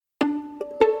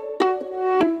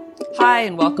Hi,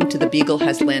 and welcome to The Beagle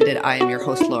Has Landed. I am your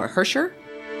host, Laura Hersher.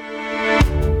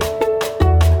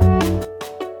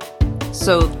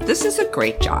 So this is a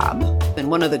great job, and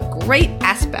one of the great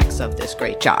aspects of this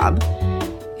great job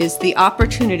is the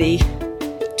opportunity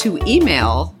to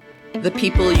email the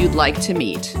people you'd like to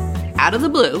meet out of the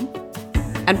blue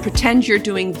and pretend you're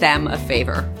doing them a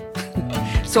favor.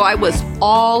 So I was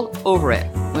all over it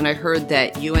when I heard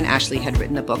that you and Ashley had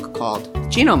written a book called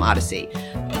Genome Odyssey.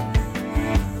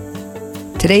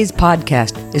 Today's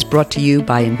podcast is brought to you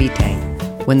by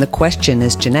Invitae. When the question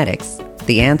is genetics,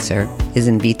 the answer is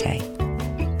Invitae.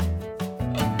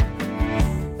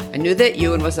 I knew that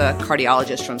Euan was a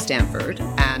cardiologist from Stanford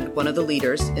and one of the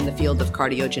leaders in the field of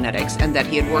cardiogenetics, and that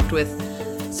he had worked with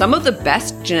some of the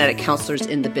best genetic counselors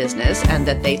in the business, and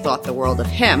that they thought the world of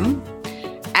him,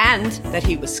 and that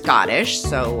he was Scottish,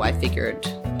 so I figured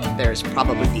there's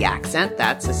probably the accent.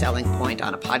 That's a selling point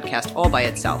on a podcast all by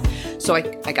itself. So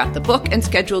I got the book and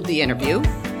scheduled the interview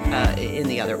in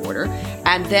the other order.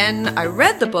 And then I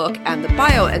read the book and the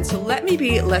bio. And so let me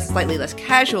be slightly less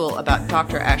casual about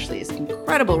Dr. Ashley's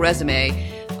incredible resume.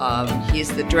 He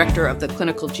is the director of the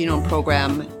Clinical Genome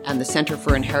Program and the Center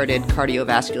for Inherited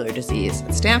Cardiovascular Disease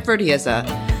at Stanford. He has a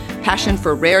passion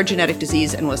for rare genetic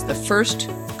disease and was the first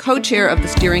co-chair of the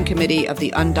steering committee of the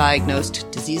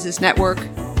Undiagnosed Diseases Network.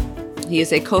 He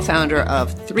is a co-founder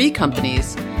of 3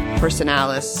 companies,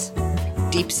 Personalis,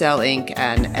 Deep Cell Inc.,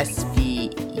 and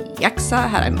SVEXA.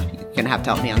 You're going to have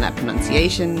to help me on that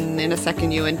pronunciation in a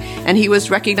second, Euan. And he was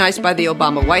recognized by the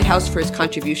Obama White House for his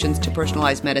contributions to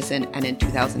personalized medicine, and in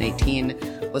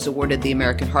 2018 was awarded the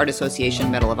American Heart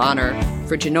Association Medal of Honor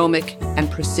for genomic and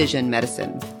precision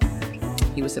medicine.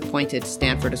 He was appointed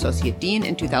Stanford Associate Dean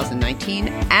in 2019,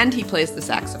 and he plays the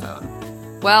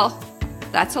saxophone. Well,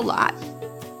 that's a lot.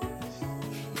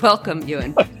 Welcome,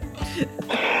 Euan.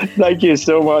 Thank you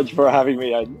so much for having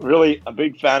me. I'm really a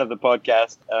big fan of the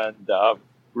podcast, and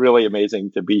really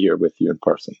amazing to be here with you in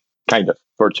person, kind of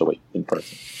virtually in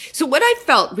person. So what I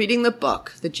felt reading the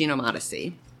book, The Genome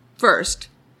Odyssey, first,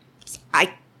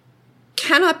 I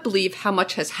cannot believe how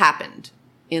much has happened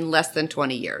in less than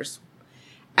 20 years.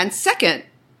 And second,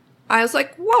 I was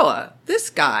like, whoa, this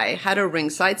guy had a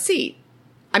ringside seat.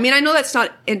 I mean, I know that's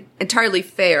not entirely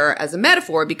fair as a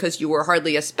metaphor because you were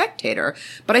hardly a spectator,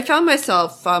 but I found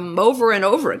myself over and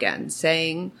over again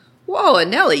saying, whoa,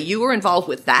 and Nellie, you were involved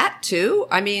with that too?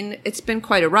 I mean, it's been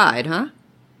quite a ride, huh?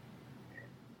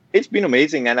 It's been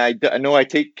amazing. And I know I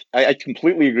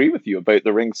completely agree with you about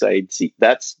the ringside seat.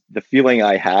 That's the feeling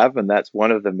I have. And that's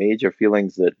one of the major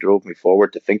feelings that drove me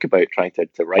forward to think about trying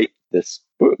to write this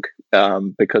book.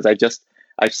 Because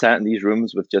I've sat in these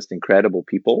rooms with just incredible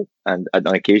people, and on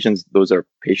occasions those are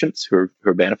patients who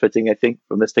are benefiting, I think,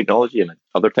 from this technology, and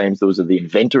other times those are the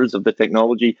inventors of the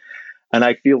technology. And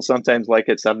I feel sometimes like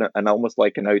it's an almost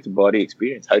like an out-of-body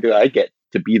experience. How do I get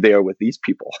to be there with these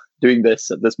people doing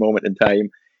this at this moment in time?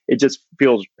 It just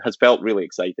has felt really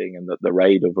exciting, and the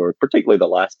ride over particularly the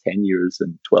last 10 years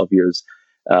and 12 years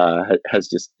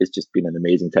it's just been an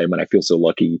amazing time, and I feel so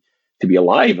lucky to be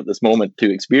alive at this moment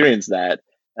to experience that.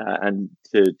 And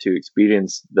to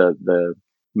experience the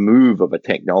move of a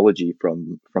technology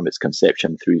from its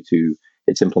conception through to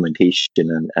its implementation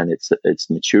and its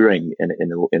maturing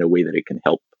in a way that it can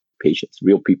help patients,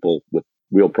 real people with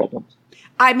real problems.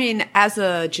 I mean, as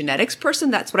a genetics person,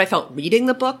 that's what I felt reading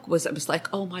the book. It was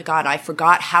like, oh my God, I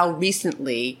forgot how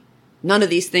recently none of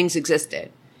these things existed.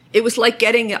 It was like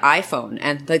getting an iPhone,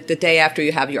 and the day after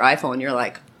you have your iPhone, you're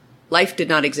like, life did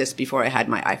not exist before I had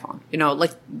my iPhone. You know,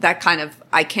 like that kind of,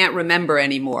 I can't remember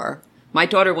anymore. My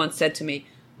daughter once said to me,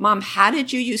 Mom, how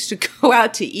did you used to go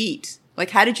out to eat?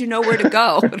 Like, how did you know where to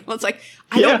go? And I was like,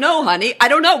 I don't know, honey. I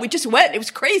don't know. We just went. It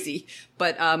was crazy.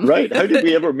 But, right. How did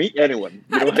we ever meet anyone?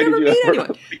 How did you ever meet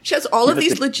anyone? She has all of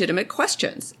these legitimate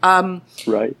questions.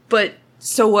 Right. But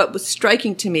so what was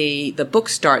striking to me, the book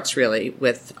starts really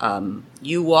with,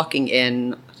 you walking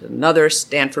in, another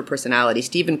Stanford personality,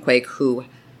 Stephen Quake, who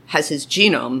has his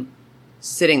genome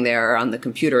sitting there on the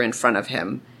computer in front of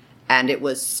him. And it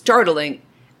was startling.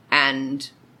 And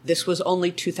this was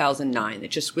only 2009.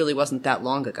 It just really wasn't that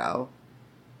long ago.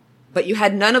 But you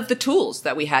had none of the tools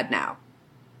that we had now.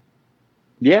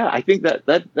 Yeah, I think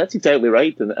that's exactly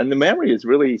right. And the memory is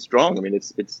really strong. I mean,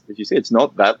 it's as you say, it's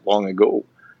not that long ago.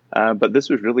 But this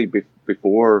was really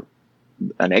before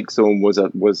an exome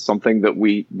was something that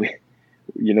we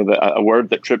a word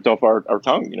that tripped off our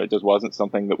tongue. It just wasn't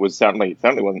something that was certainly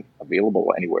wasn't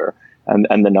available anywhere.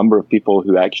 And the number of people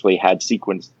who actually had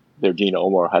sequenced their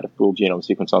genome or had a full genome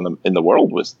sequence on them in the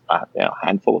world was a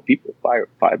handful of people,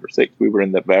 five or six. We were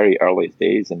in the very earliest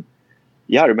days, and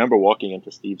Yeah, I remember walking into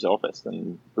Steve's office,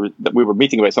 and we were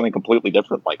meeting about something completely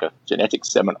different, like a genetics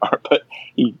seminar. But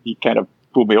he kind of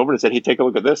pulled me over and said, "Hey, take a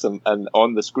look at this." And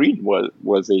on the screen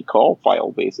was a call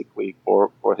file, basically,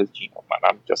 for his genome. And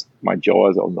I'm just, my jaw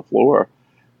is on the floor,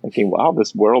 thinking, "Wow,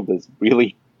 this world is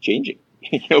really changing."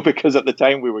 Because at the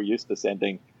time we were used to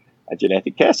sending a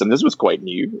genetic test, and this was quite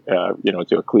new,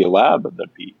 to a CLIA lab, and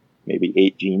there'd be maybe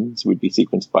 8 genes would be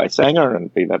sequenced by Sanger, and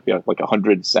that'd be like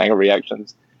 100 Sanger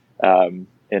reactions.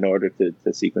 In order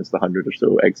to sequence the 100 or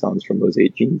so exons from those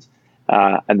 8 genes.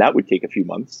 And that would take a few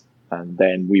months. And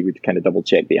then we would kind of double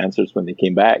check the answers when they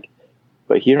came back.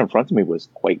 But here in front of me was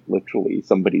quite literally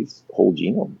somebody's whole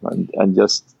genome. And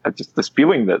just this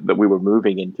feeling that we were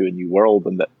moving into a new world,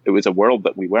 and that it was a world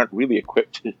that we weren't really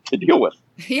equipped to deal with.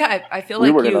 Yeah, I feel like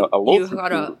you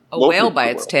got a whale by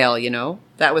its tail,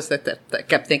 That was that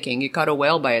kept thinking, you caught a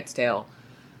whale by its tail.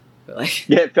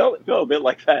 Yeah, it felt a bit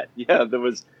like that. Yeah, there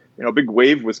was... a big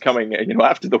wave was coming,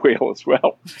 after the whale as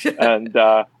well.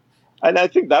 And I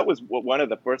think that was one of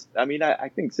the first, I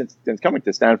think since coming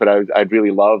to Stanford, I'd really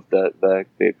loved the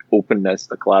openness,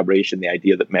 the collaboration, the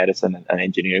idea that medicine and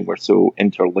engineering were so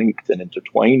interlinked and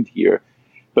intertwined here.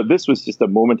 But this was just a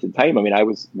moment in time. I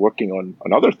was working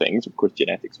on other things. Of course,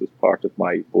 genetics was part of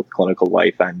my both clinical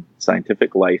life and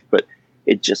scientific life, but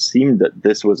it just seemed that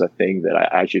this was a thing that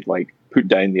I should put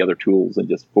down the other tools and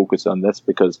just focus on this,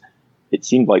 because it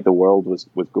seemed like the world was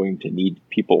going to need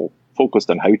people focused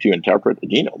on how to interpret the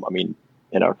genome.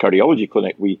 In our cardiology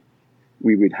clinic, we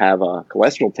would have a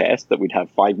cholesterol test that would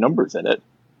have 5 numbers in it,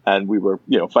 and we were,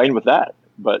 fine with that.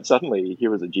 But suddenly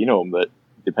here was a genome that,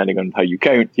 depending on how you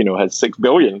count, has 6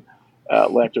 billion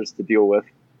letters to deal with,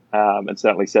 and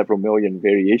certainly several million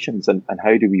variations. And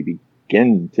how do we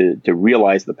begin to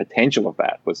realize the potential of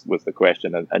that was the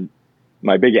question. And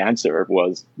my big answer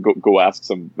was go ask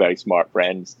some very smart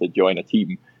friends to join a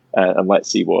team, and let's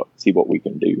see what we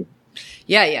can do.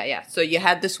 Yeah. So you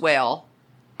had this whale,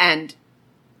 and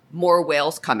more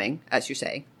whales coming, as you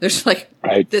say. There's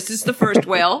right. This is the first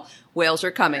whale. Whales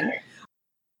are coming.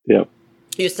 Yeah.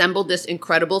 You assembled this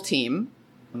incredible team.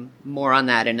 More on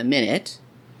that in a minute.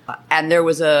 And there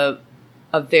was a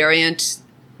variant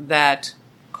that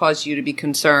caused you to be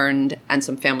concerned, and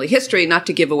some family history, not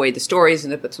to give away the stories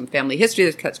in it, but some family history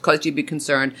that caused you to be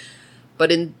concerned.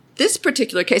 But in this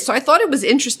particular case, so I thought it was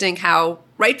interesting how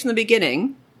right from the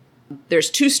beginning, there's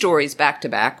 2 stories back to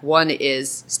back. One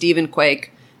is Stephen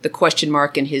Quake, the question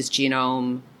mark in his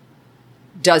genome.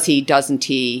 Doesn't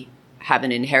he have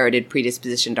an inherited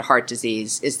predisposition to heart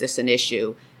disease? Is this an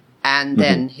issue? And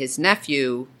then his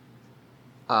nephew,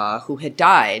 who had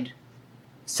died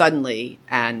suddenly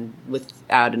and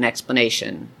without an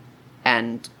explanation.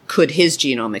 And could his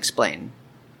genome explain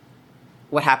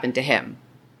what happened to him?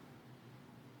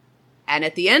 And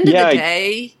at the end of the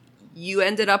day, you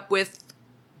ended up with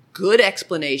good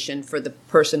explanation for the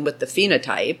person with the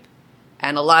phenotype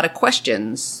and a lot of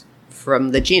questions from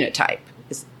the genotype.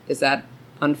 Is that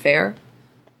unfair?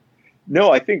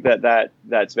 No, I think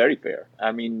that's very fair.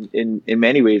 In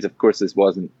many ways, of course, this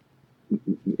wasn't,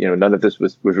 none of this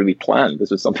was really planned.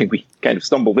 This was something we kind of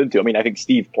stumbled into. I think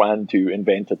Steve planned to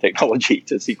invent a technology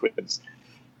to sequence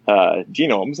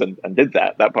genomes and did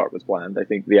that. That part was planned. I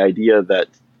think the idea that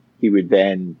he would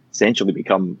then essentially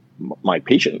become my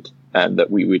patient, and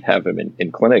that we would have him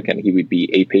in clinic and he would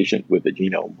be a patient with the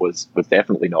genome was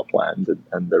definitely not planned.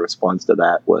 And the response to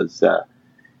that was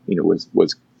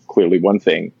clearly one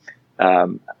thing.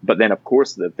 But then, of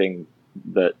course, the thing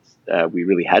that we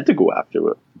really had to go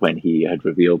after when he had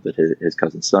revealed that his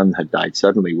cousin's son had died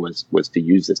suddenly was to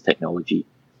use this technology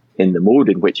in the mode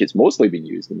in which it's mostly been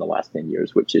used in the last 10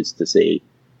 years, which is to say,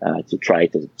 to try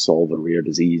to solve a rare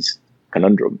disease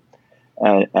conundrum.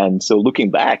 And so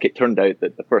looking back, it turned out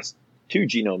that the first 2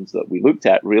 genomes that we looked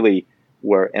at really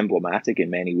were emblematic in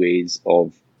many ways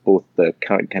of both the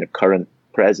current,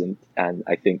 present, and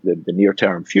I think the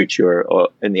near-term future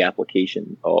in the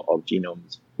application of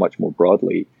genomes much more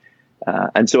broadly.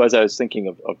 And so as I was thinking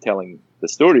of telling the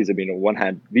stories, on one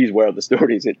hand, these were the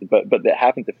stories, but they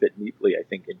happened to fit neatly, I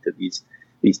think, into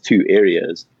these 2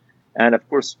 areas. And of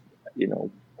course,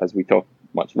 as we talk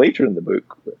much later in the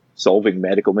book, solving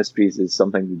medical mysteries is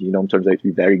something the genome turns out to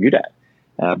be very good at.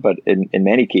 But in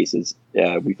many cases,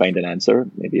 we find an answer,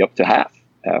 maybe up to half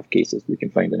of cases we can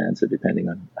find an answer, depending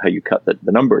on how you cut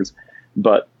the numbers.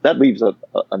 But that leaves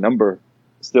a number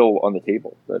still on the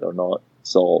table that are not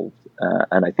solved.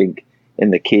 And I think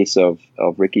in the case of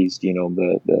Ricky's genome,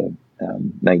 the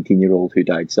 19-year-old who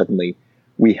died suddenly,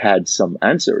 we had some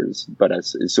answers, but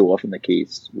as is so often the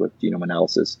case with genome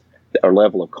analysis, our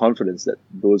level of confidence that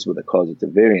those were the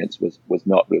causative variants was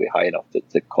not really high enough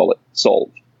to call it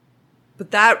solved. But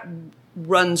that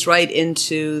runs right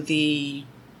into the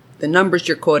numbers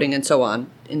you're quoting and so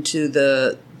on, into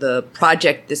the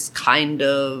project this kind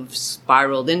of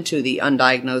spiraled into, the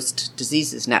Undiagnosed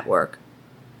Diseases Network,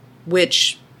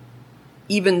 which,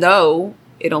 even though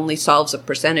it only solves a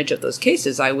percentage of those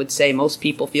cases, I would say most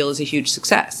people feel is a huge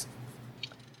success.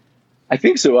 I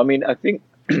think so. I mean, I think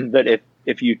that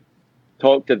if you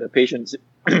talk to the patients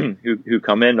who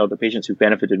come in, or the patients who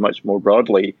benefited much more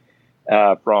broadly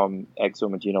from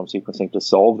exome and genome sequencing to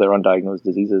solve their undiagnosed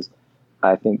diseases,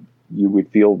 I think you would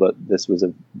feel that this was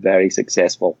a very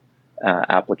successful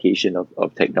application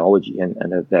of technology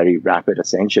and a very rapid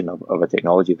ascension of a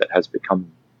technology that has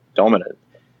become dominant.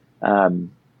 And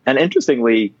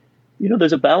interestingly,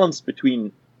 there's a balance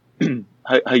between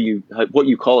what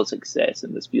you call a success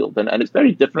in this field, and it's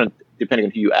very different depending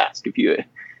on who you ask. If you,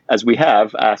 as we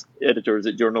have asked editors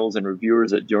at journals and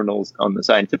reviewers at journals on the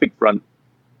scientific front,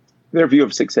 their view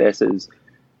of success is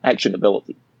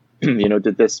actionability.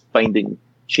 Did this finding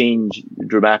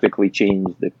dramatically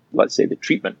change let's say the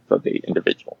treatment for the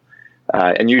individual?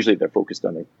 And usually they're focused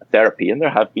on a therapy. And there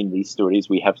have been these stories.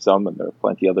 We have some, and there are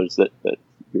plenty others that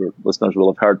your listeners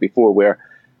will have heard before, where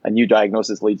a new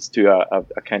diagnosis leads to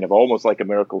a kind of almost like a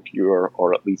miracle cure,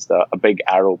 or at least a big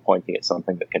arrow pointing at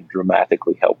something that can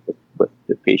dramatically help with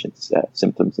the patient's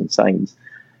symptoms and signs.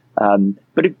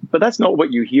 But that's not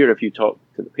what you hear if you talk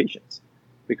to the patients,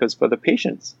 because for the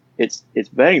patients, it's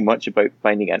very much about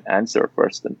finding an answer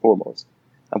first and foremost.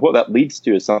 And what that leads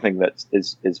to is something that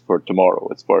is for tomorrow.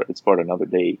 It's for another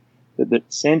day. The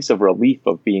sense of relief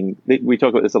of being, we talk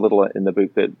about this a little in the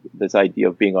book, that this idea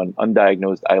of being on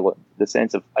undiagnosed island, the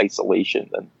sense of isolation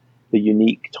and the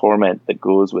unique torment that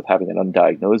goes with having an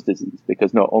undiagnosed disease,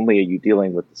 because not only are you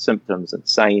dealing with the symptoms and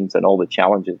signs and all the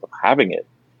challenges of having it,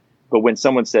 but when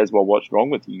someone says, well, what's wrong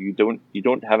with you? You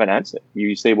don't have an answer.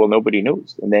 You say, well, nobody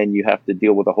knows. And then you have to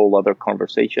deal with a whole other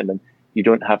conversation, and you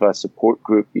don't have a support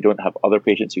group. You don't have other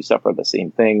patients who suffer the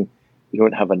same thing. You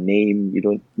don't have a name. You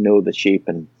don't know the shape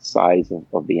and size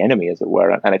of the enemy, as it were.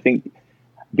 And I think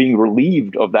being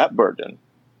relieved of that burden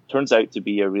turns out to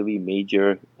be a really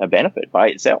major benefit by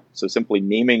itself. So simply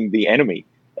naming the enemy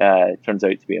turns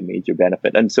out to be a major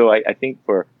benefit. And so I think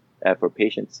for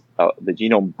patients, the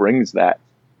genome brings that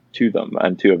to them,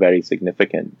 and to a very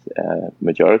significant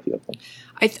majority of them.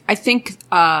 I think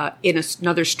in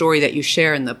another story that you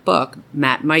share in the book,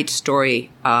 Matt Might's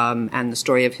story, and the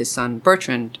story of his son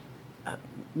Bertrand,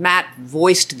 Matt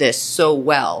voiced this so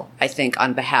well, I think,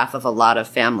 on behalf of a lot of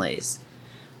families,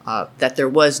 that there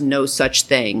was no such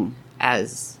thing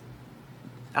as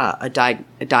a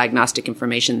diagnostic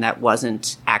information that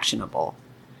wasn't actionable.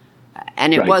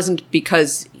 And it wasn't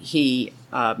because he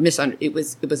it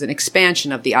was an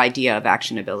expansion of the idea of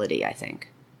actionability, I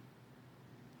think.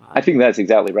 I think that's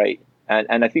exactly right.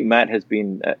 And I think Matt has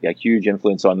been a huge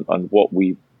influence on what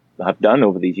we have done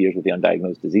over these years with the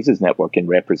Undiagnosed Diseases Network in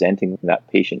representing that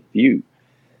patient view,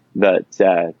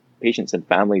 that patients and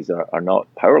families are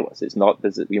not powerless. It's not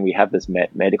this, we have this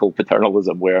medical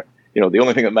paternalism where, the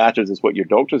only thing that matters is what your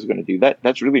doctors are going to do.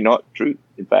 That's really not true.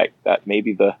 In fact, that may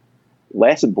be the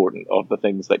less important of the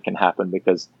things that can happen,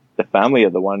 because the family are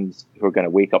the ones who are going to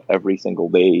wake up every single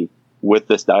day with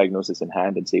this diagnosis in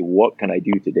hand and say, what can I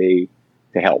do today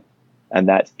to help? And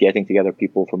that's getting together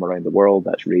people from around the world.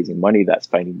 That's raising money. That's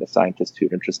finding the scientists who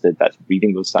are interested. That's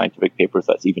reading those scientific papers.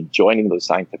 That's even joining those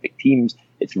scientific teams.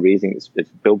 It's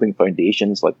building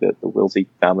foundations like the Wilsey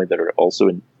family that are also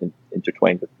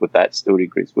intertwined with that story,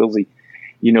 Grace Wilsey.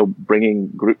 Bringing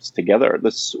groups together.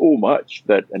 There's so much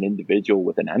that an individual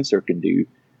with an answer can do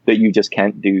that you just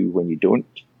can't do when you don't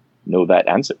know that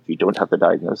answer. If you don't have the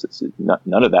diagnosis,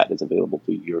 none of that is available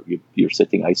to you. You're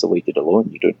sitting isolated alone.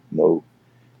 You don't know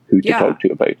who to talk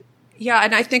to about it. Yeah,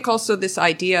 and I think also this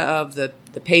idea of the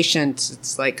patient,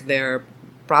 it's like their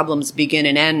problems begin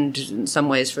and end in some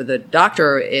ways for the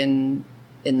doctor in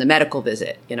the medical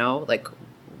visit, like,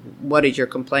 what are your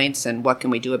complaints and what can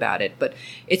we do about it? But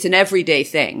it's an everyday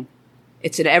thing.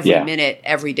 It's an every minute,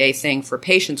 everyday thing for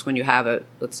patients when you have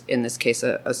in this case,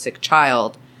 a sick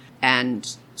child.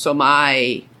 And so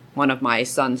one of my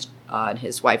sons and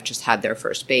his wife just had their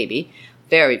first baby.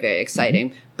 Very, very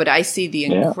exciting. Mm-hmm. But I see the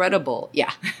incredible,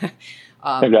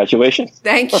 congratulations.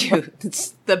 Thank you.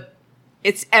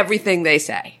 It's everything they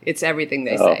say. It's everything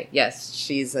they say. Yes,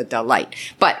 she's a delight.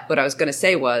 But what I was going to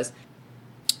say was,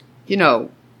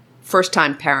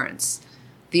 first-time parents,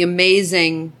 the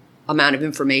amazing amount of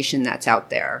information that's out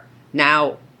there.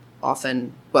 Now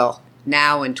in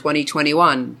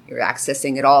 2021, you're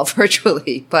accessing it all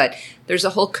virtually, but there's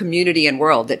a whole community and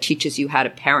world that teaches you how to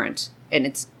parent.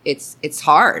 And it's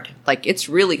hard. Like, it's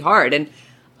really hard. And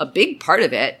a big part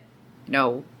of it,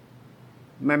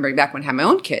 remembering back when I had my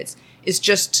own kids, is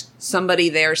just somebody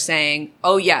there saying,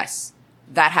 oh, yes,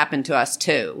 that happened to us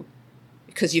too.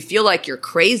 Because you feel like you're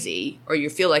crazy or you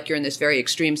feel like you're in this very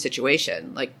extreme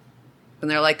situation. Like, and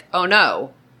they're like, oh,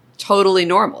 no, totally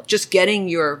normal. Just getting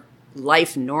your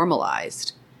life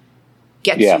normalized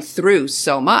gets you through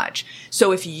so much.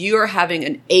 So if you're having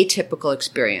an atypical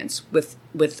experience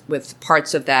with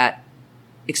parts of that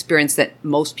experience that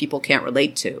most people can't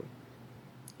relate to,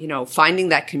 finding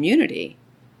that community,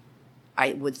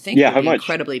 I would think would be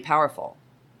incredibly powerful.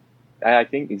 I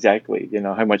think exactly,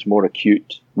 how much more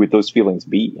acute would those feelings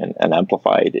be and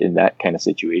amplified in that kind of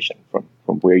situation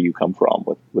from where you come from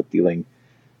with dealing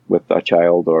with a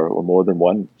child or more than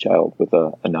one child with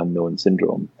an unknown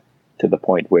syndrome, to the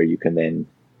point where you can then,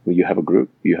 where you have a group,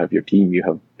 you have your team, you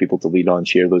have people to lean on,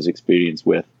 share those experiences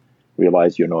with,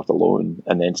 realize you're not alone,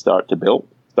 and then start to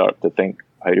think,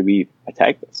 how do we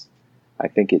attack this? I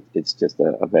think it's just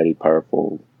a very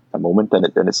powerful moment,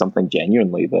 and it's something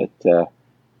genuinely that,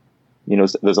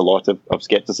 there's a lot of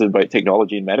skepticism about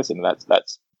technology in medicine, and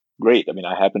that's great. I mean,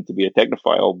 I happen to be a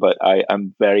technophile, but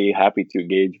I'm very happy to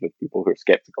engage with people who are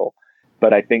skeptical.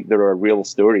 But I think there are real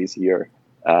stories here,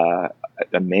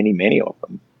 and many of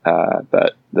them,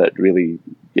 that really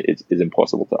is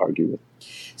impossible to argue with.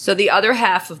 So the other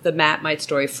half of the Matt Might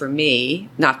story for me,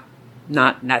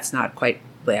 that's not quite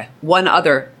clear. One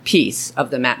other piece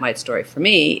of the Matt Might story for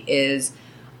me is,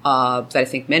 that I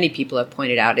think many people have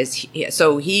pointed out, is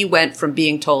he went from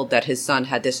being told that his son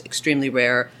had this extremely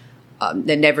rare,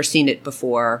 they'd never seen it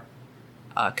before,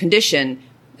 condition,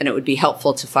 and it would be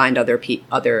helpful to find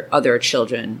other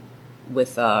children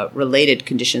with related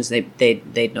conditions.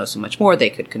 They'd know so much more.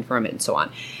 They could confirm it and so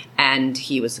on. And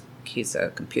he's a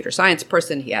computer science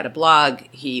person. He had a blog.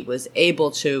 He was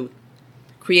able to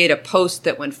create a post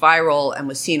that went viral and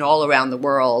was seen all around the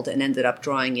world and ended up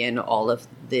drawing in all of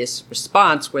this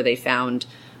response, where they found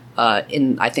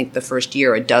in, I think, the first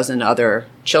year, a dozen other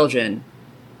children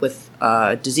with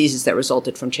diseases that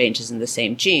resulted from changes in the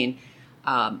same gene.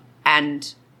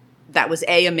 And that was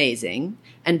A, amazing,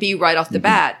 and B, right off the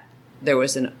bat, there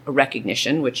was a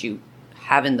recognition, which you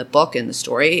have in the book, in the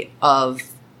story, of,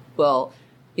 well,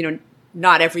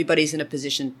 not everybody's in a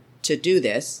position to do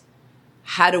this.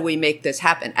 How do we make this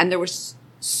happen? And there were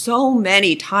so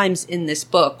many times in this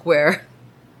book where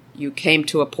you came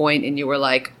to a point and you were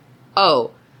like,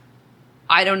 oh,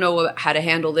 I don't know how to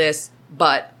handle this,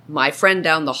 but my friend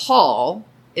down the hall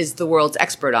is the world's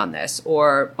expert on this.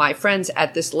 Or my friends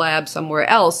at this lab somewhere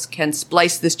else can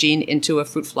splice this gene into a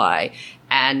fruit fly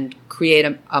and create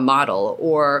a model.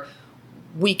 Or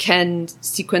we can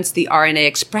sequence the RNA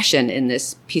expression in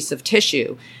this piece of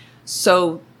tissue.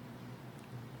 So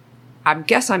I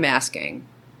guess I'm asking,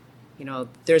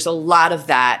 there's a lot of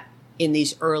that in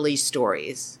these early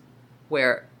stories,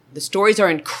 where the stories are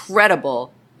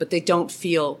incredible, but they don't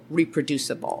feel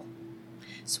reproducible.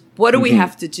 So what do we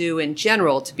have to do in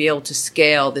general to be able to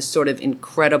scale this sort of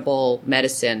incredible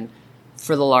medicine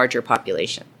for the larger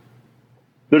population?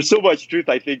 There's so much truth,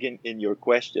 I think, in your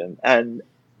question. And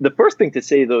the first thing to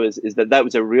say, though, is that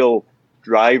was a real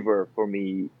driver for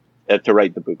me to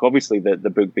write the book. Obviously, the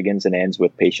book begins and ends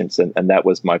with patients, and that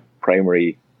was my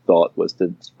primary thought, was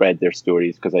to spread their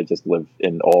stories, because I just live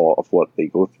in awe of what they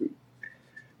go through.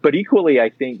 But equally, I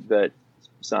think that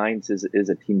science is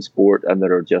a team sport, and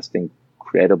there are just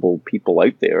incredible people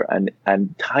out there.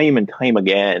 And time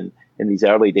again, in these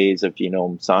early days of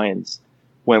genome science,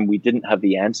 when we didn't have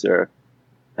the answer,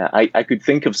 I could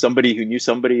think of somebody who knew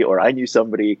somebody, or I knew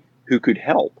somebody who could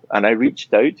help. And I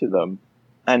reached out to them,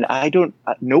 and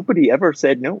nobody ever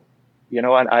said no.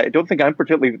 And I don't think I'm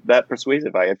particularly that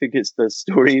persuasive. I think it's the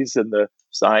stories and the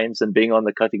science and being on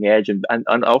the cutting edge, and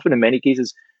often in many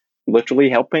cases, literally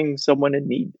helping someone in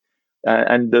need.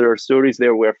 And there are stories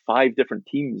there where 5 different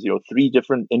teams, 3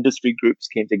 different industry groups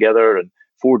came together, and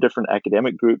 4 different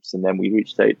academic groups. And then we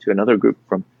reached out to another group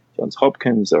from Johns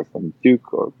Hopkins or from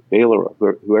Duke or Baylor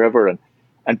or wherever,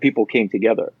 and people came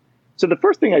together. So the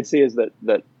first thing I'd say is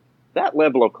that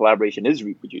level of collaboration is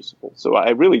reproducible. So I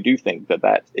really do think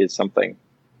that is something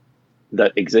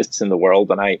that exists in the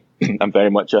world. And I'm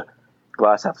very much a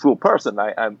glass half full person.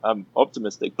 I'm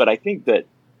optimistic, but I think that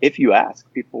if you ask,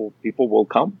 people will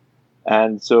come.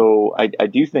 And so I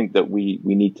do think that we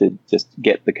need to just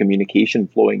get the communication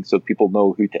flowing so people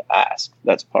know who to ask.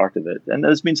 That's part of it. And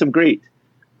there's been some great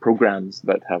programs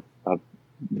that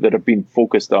have been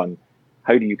focused on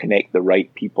how do you connect the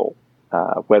right people,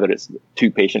 whether it's 2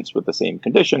 patients with the same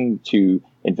condition, 2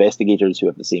 investigators who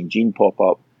have the same gene pop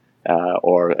up,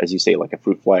 or, as you say, like a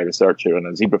fruit fly researcher and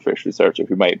a zebrafish researcher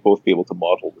who might both be able to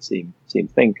model the same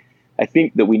thing. I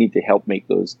think that we need to help make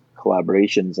those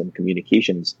collaborations and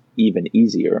communications even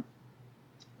easier.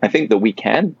 I think that we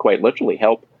can quite literally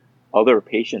help other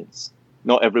patients.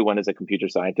 Not everyone is a computer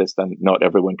scientist, and not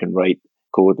everyone can write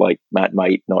code like Matt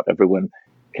might. Not everyone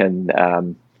can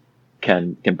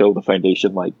build a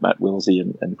foundation like Matt Willsey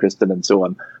and Kristen and so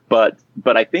on. But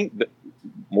I think that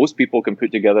most people can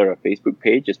put together a Facebook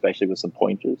page, especially with some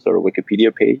pointers, or a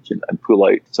Wikipedia page, and pull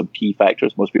out some key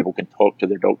factors. Most people can talk to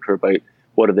their doctor about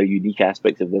what are the unique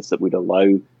aspects of this that would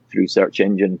allow, through search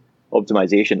engine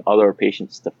optimization, other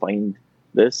patients to find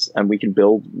this. And we can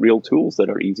build real tools that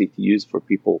are easy to use for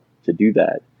people to do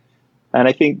that. And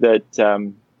I think that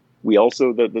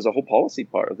there's a whole policy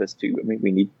part of this too. I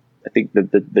mean, I think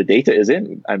that the data is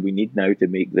in, and we need now to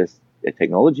make this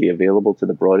technology available to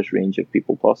the broadest range of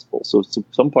people possible. So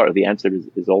some part of the answer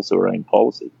is also around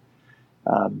policy.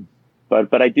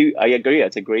 But I agree.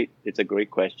 It's a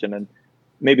great question. And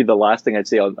maybe the last thing I'd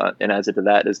say in answer to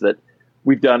that is that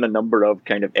we've done a number of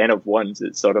kind of N of ones.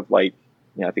 It's sort of like,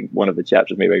 I think one of the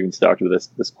chapters maybe I even started with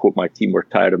this quote my team were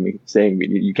tired of me saying,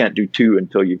 you can't do two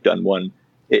until you've done one.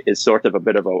 It is sort of a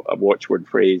bit of a watchword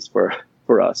phrase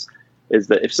for us, is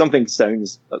that if something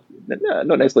sounds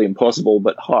not necessarily impossible,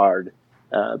 but hard,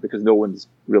 because no one's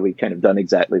really kind of done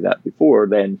exactly that before,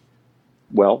 then,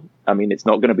 well, I mean, it's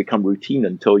not going to become routine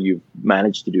until you've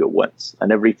managed to do it once.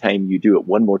 And every time you do it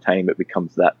one more time, it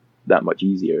becomes that much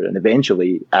easier. And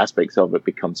eventually aspects of it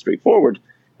become straightforward,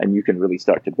 and you can really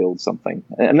start to build something.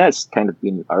 And that's kind of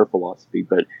been our philosophy,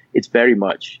 but it's very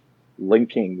much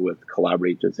linking with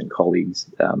collaborators and colleagues.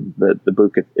 The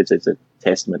book is a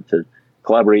testament to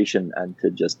collaboration and to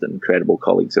just incredible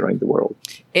colleagues around the world.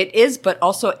 It is, but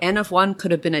also N of one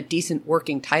could have been a decent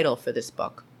working title for this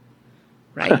book,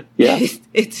 right? Yeah.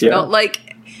 It felt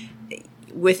like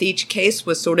with each case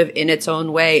was sort of in its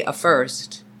own way a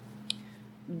first.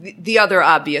 The other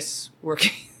obvious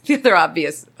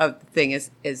thing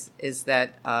is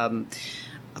that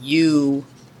you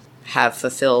have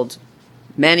fulfilled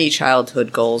many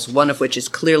childhood goals, one of which is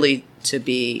clearly to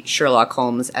be Sherlock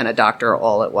Holmes and a doctor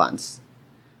all at once.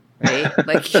 Right?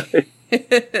 Like,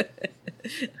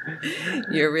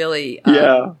 you're really,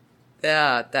 yeah,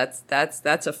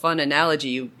 that's a fun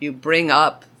analogy. You bring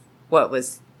up what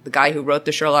was the guy who wrote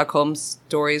the Sherlock Holmes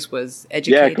stories was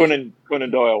educated. Yeah,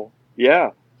 Conan Doyle.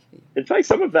 Yeah. In fact,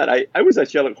 some of that, I was a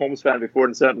Sherlock Holmes fan before,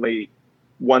 and certainly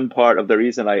one part of the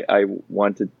reason I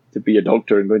wanted to be a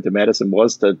doctor and go into medicine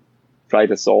was to try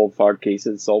to solve hard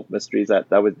cases, solve mysteries.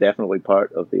 That was definitely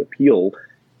part of the appeal.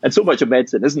 And so much of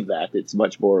medicine isn't that. It's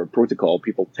much more protocol.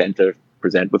 People tend to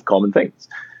present with common things.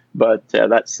 But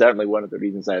that's certainly one of the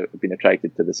reasons I've been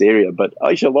attracted to this area. But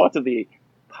actually, a lot of the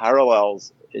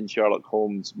parallels in Sherlock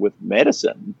Holmes with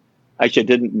medicine, actually, I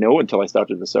didn't know until I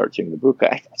started researching the book.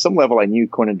 At some level, I knew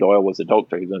Conan Doyle was a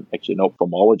doctor. He was actually an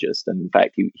ophthalmologist. And in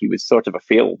fact, he was sort of a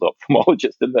failed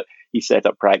ophthalmologist in that he set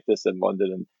up practice in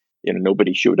London and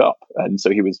nobody showed up. And so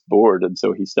he was bored. And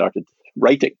so he started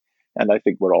writing. And I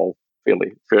think we're all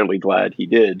fairly glad he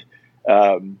did.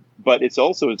 But it's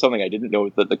also something I didn't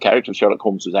know, that the character of Sherlock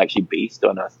Holmes was actually based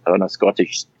on a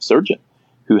Scottish surgeon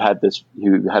who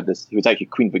was actually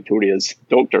Queen Victoria's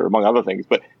doctor, among other things.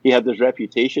 But he had this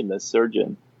reputation, this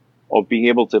surgeon, of being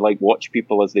able to watch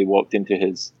people as they walked into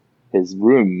his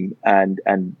room and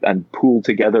pool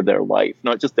together their life,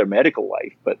 not just their medical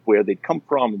life, but where they'd come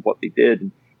from and what they did.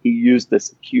 And he used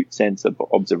this acute sense of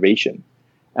observation.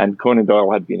 And Conan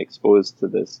Doyle had been exposed to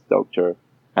this doctor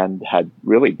and had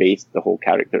really based the whole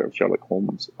character of Sherlock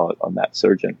Holmes on that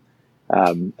surgeon.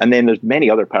 And then there's many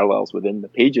other parallels within the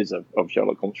pages of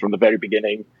Sherlock Holmes from the very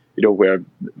beginning, where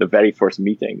the very first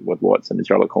meeting with Watson and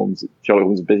Sherlock Holmes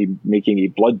was busy making a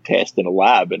blood test in a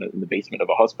lab in the basement of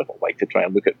a hospital, to try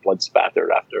and look at blood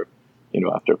spatter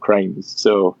after crimes.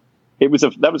 So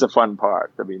that was a fun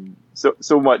part. I mean,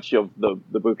 so much of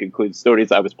the book includes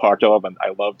stories I was part of, and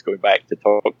I loved going back to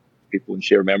talk to people and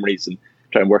share memories and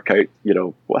try and work out,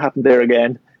 what happened there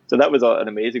again. So that was an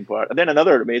amazing part. And then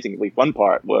another amazingly fun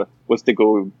part was to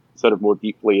go sort of more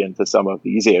deeply into some of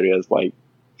these areas like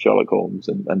Sherlock Holmes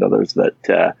and others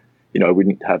that, I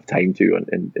wouldn't have time to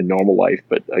in normal life,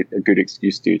 but a good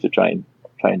excuse to try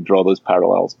and draw those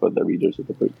parallels for the readers of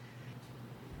the book.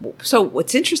 So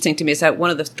what's interesting to me is that one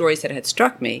of the stories that had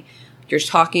struck me, you're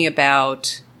talking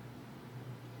about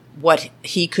what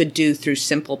he could do through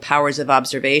simple powers of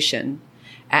observation.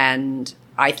 And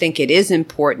I think it is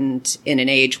important in an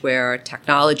age where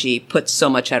technology puts so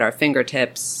much at our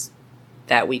fingertips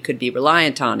that we could be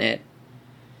reliant on it,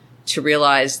 to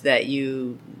realize that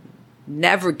you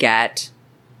never get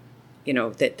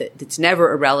that it's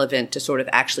never irrelevant to sort of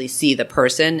actually see the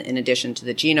person in addition to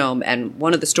the genome. And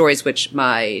one of the stories which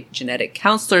my genetic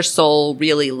counselor soul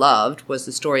really loved was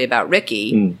the story about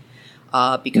Ricky,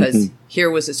 because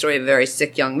here was the story of a very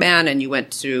sick young man, and you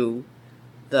went through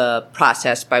the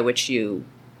process by which you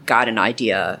got an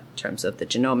idea in terms of the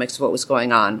genomics of what was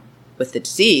going on with the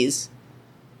disease.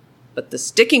 But the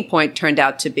sticking point turned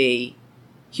out to be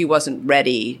he wasn't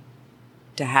ready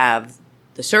to have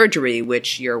the surgery,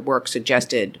 which your work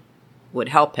suggested would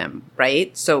help him,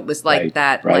 right? So it was like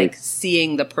like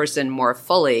seeing the person more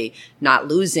fully, not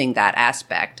losing that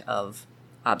aspect of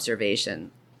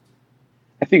observation.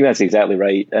 I think that's exactly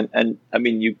right. And I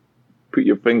mean, you put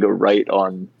your finger right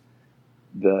on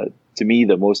to me,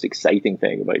 the most exciting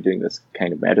thing about doing this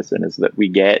kind of medicine is that we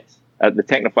get, the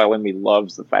technophile in me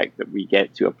loves the fact that we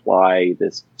get to apply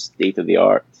this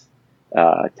state-of-the-art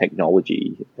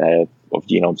technology of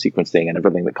genome sequencing and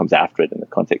everything that comes after it in the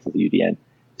context of the UDN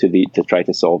to try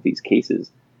to solve these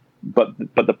cases. But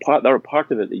the other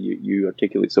part of it that you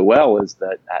articulate so well is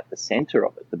that at the center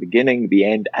of it, the beginning, the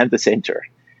end, and the center,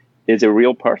 is a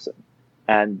real person,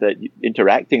 and that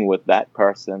interacting with that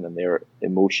person and their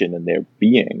emotion and their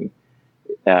being,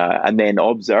 and then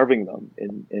observing them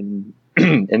in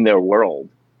in their world.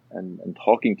 And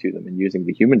talking to them and using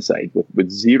the human side with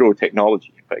zero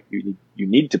technology. In fact, you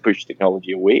need to push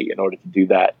technology away in order to do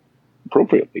that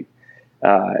appropriately,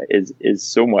 is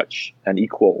so much an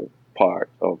equal part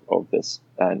of this.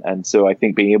 And so I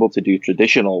think being able to do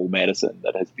traditional medicine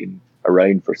that has been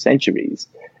around for centuries,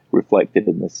 reflected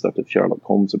in this sort of Sherlock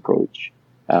Holmes approach,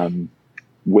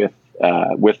 with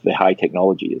the high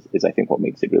technology is I think what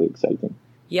makes it really exciting.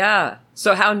 Yeah.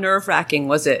 So how nerve-wracking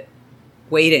was it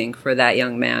waiting for that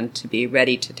young man to be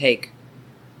ready to take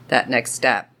that next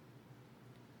step?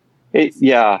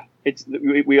 We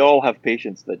all have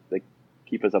patients that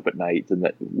keep us up at night, and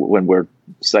that when we're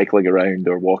cycling around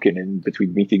or walking in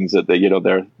between meetings, that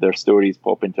their stories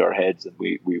pop into our heads, and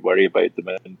we worry about them.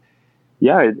 And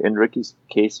in Ricky's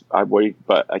case, I worry,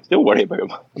 but I still worry about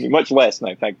him. I mean, much less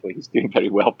now. Thankfully, he's doing very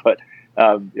well. But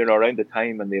around the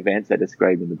time and the events I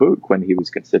described in the book, when he was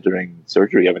considering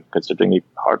surgery, considering a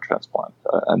heart transplant,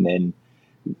 and then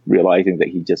realizing that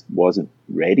he just wasn't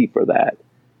ready for that,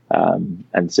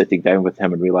 and sitting down with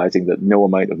him and realizing that no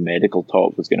amount of medical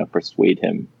talk was going to persuade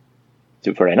him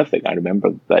for anything. I remember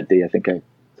that day. I think I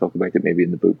talk about it maybe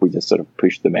in the book. We just sort of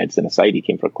pushed the medicine aside. He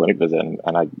came for a clinic visit,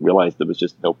 and I realized there was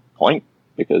just no point,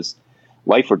 because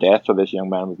life or death for this young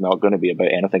man was not going to be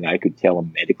about anything I could tell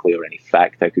him medically, or any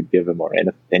fact I could give him, or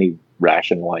any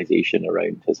rationalization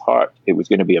around his heart. It was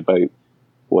going to be about,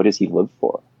 what does he live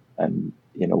for, and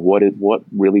what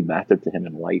really mattered to him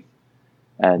in life.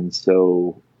 And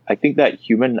so I think that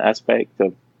human aspect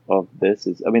of this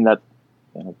is, I mean, that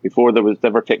before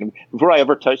I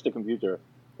ever touched a computer,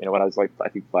 when I was like, I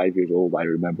think 5 years old, I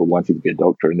remember wanting to be a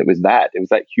doctor, and it was that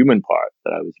human part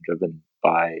that I was driven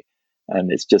by.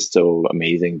 And it's just so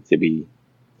amazing to be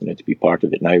part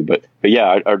of it now. But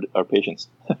yeah, our patients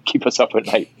keep us up at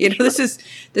night. Sure.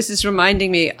 This is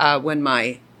reminding me when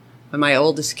my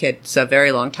oldest kid, a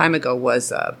very long time ago,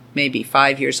 was maybe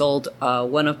 5 years old.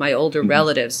 One of my older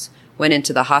relatives went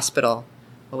into the hospital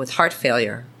with heart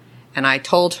failure, and I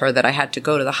told her that I had to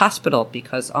go to the hospital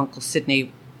because Uncle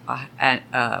Sidney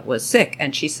was sick.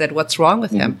 And she said, "What's wrong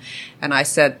with him?" And I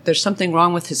said, "There's something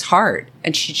wrong with his heart."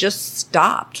 And she just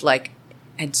stopped,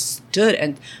 and stood,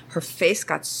 and her face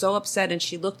got so upset, and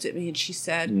she looked at me and she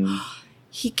said,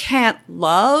 "He can't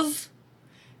love?"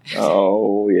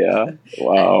 Oh, yeah.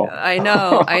 Wow. I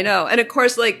know. And of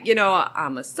course,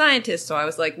 I'm a scientist, so I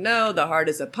was like, no, the heart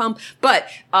is a pump. But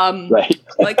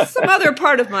some other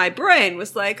part of my brain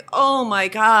was like, oh my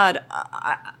God,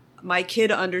 my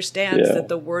kid understands that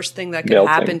the worst thing that can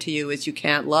happen to you is you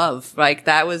can't love. Like,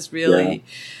 that was really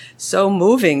so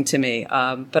moving to me.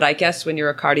 But I guess when you're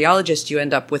a cardiologist, you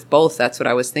end up with both. That's what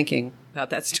I was thinking about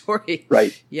that story.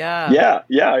 Right. Yeah.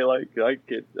 I like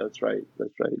it. That's right.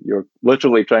 You're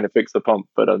literally trying to fix the pump,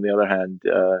 but on the other hand,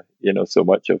 so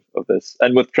much of this.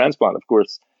 And with transplant, of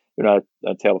course, I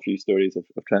tell a few stories of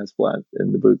transplant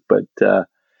in the book, but,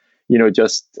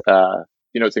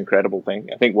 it's an incredible thing.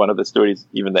 I think one of the stories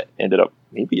even that ended up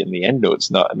maybe in the end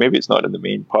notes, maybe it's not in the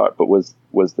main part, but was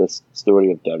this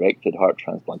story of directed heart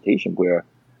transplantation, where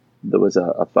there was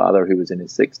a father who was in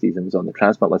his 60s and was on the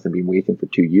transplant list and been waiting for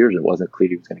 2 years. It wasn't clear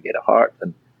he was going to get a heart.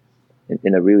 And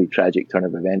in a really tragic turn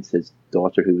of events, his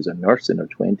daughter, who was a nurse in her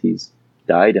 20s,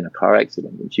 died in a car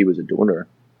accident, and she was a donor.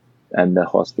 And the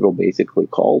hospital basically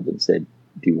called and said,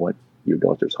 "Do you want your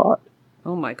daughter's heart?"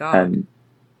 Oh my God. And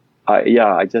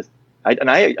I'm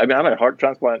a heart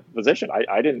transplant physician.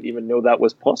 I didn't even know that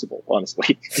was possible,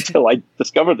 honestly, until I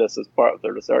discovered this as part of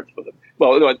the research for them.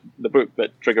 Well, the book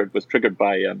that was triggered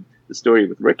by the story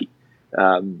with Ricky,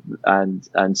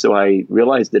 and so I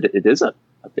realized that it is a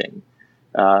thing.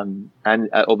 And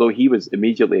although he was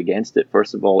immediately against it,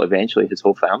 first of all, eventually his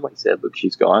whole family said, "Look,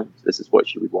 she's gone. This is what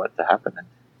she would want to happen."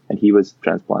 And he was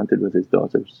transplanted with his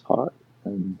daughter's heart.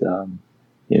 And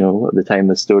at the time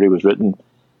the story was written,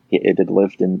 it had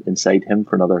lived inside him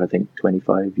for another, I think,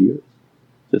 25 years.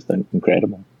 Just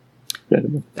incredible.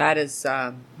 That is,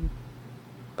 I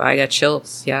got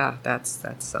chills. Yeah, that's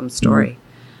some story.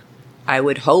 Mm-hmm. I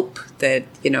would hope that,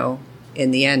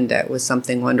 in the end, that was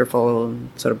something wonderful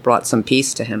and sort of brought some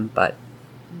peace to him. But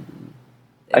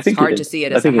it's hard to see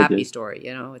it as a happy story.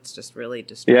 It's just really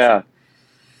distressing. Yeah.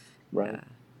 Right.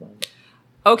 Yeah.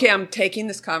 Okay, I'm taking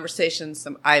this conversation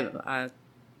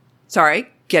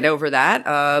get over that,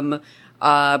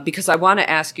 because I want to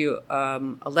ask you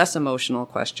a less emotional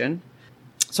question.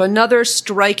 So another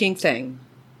striking thing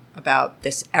about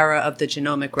this era of the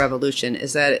genomic revolution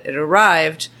is that it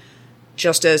arrived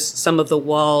just as some of the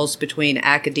walls between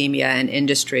academia and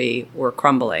industry were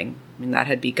crumbling. I mean, that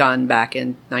had begun back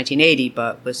in 1980,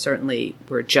 but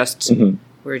we're just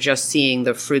seeing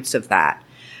the fruits of that.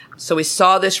 So we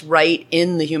saw this right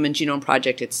in the Human Genome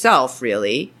Project itself,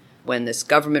 really, when this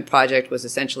government project was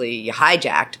essentially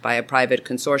hijacked by a private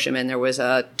consortium, and there was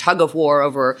a tug of war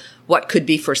over what could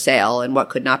be for sale and what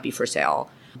could not be for sale.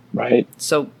 Right.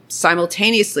 So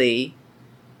simultaneously,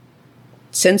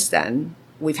 since then,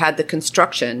 we've had the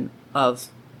construction of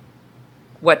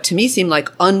what to me seemed like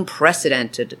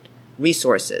unprecedented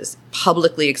resources,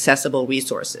 publicly accessible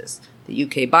resources. The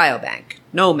UK Biobank,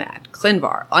 Nomad,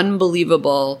 ClinVar,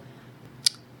 unbelievable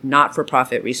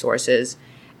not-for-profit resources,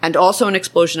 and also an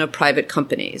explosion of private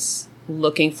companies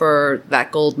looking for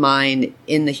that gold mine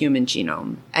in the human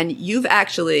genome. And you've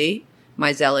actually,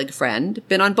 my Zelig friend,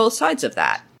 been on both sides of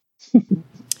that.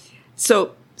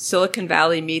 So Silicon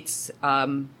Valley meets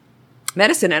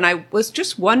medicine. And I was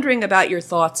just wondering about your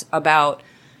thoughts about,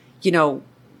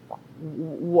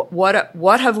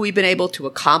 what have we been able to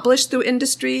accomplish through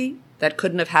industry that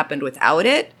couldn't have happened without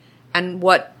it, and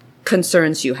what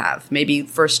concerns you have. Maybe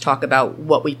first talk about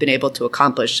what we've been able to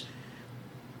accomplish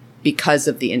because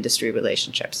of the industry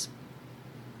relationships.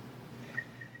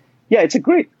 Yeah,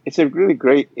 it's a really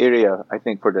great area, I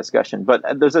think, for discussion. But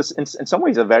there's in some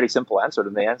ways, a very simple answer,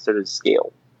 and the answer is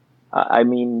scale.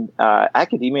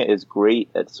 Academia is great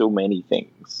at so many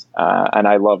things, and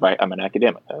I'm an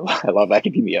academic. I love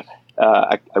academia.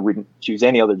 I wouldn't choose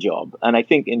any other job. And I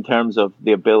think in terms of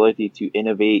the ability to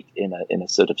innovate in a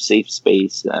sort of safe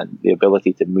space, and the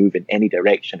ability to move in any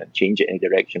direction and change it in any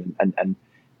direction, and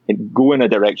go in a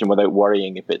direction without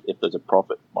worrying if there's a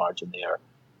profit margin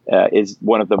there, is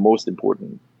one of the most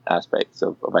important aspects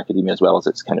of academia, as well as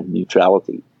its kind of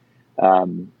neutrality.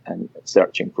 And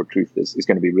searching for truth is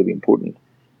going to be really important.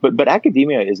 But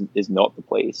academia is not the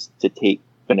place to take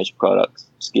finished products,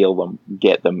 scale them,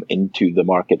 get them into the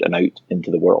market and out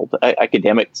into the world.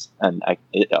 Academics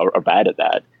are bad at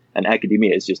that, and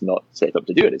academia is just not set up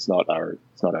to do it. It's not our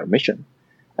mission.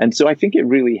 And so I think it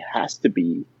really has to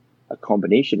be a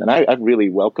combination. And I've really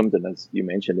welcomed, and as you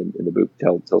mentioned in the book,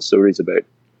 tell stories about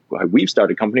how we've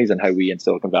started companies and how we in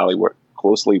Silicon Valley work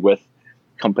closely with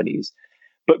companies.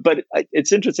 But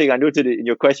it's interesting. I noted in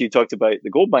your question, you talked about the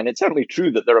gold mine. It's certainly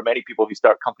true that there are many people who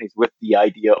start companies with the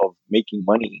idea of making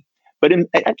money. But in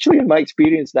my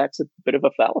experience, that's a bit of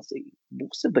a fallacy.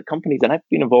 Most of the companies, and I've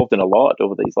been involved in a lot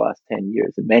over these last 10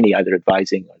 years, and many either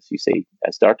advising, or as you say,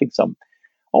 starting some,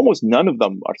 almost none of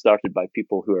them are started by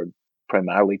people who are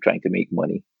primarily trying to make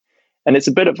money. And it's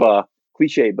a bit of a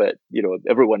cliche, but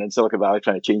everyone in Silicon Valley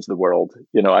trying to change the world.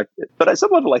 But at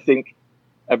some level, I think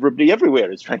everybody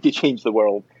everywhere is trying to change the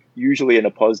world, usually in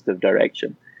a positive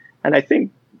direction. And I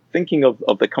think thinking of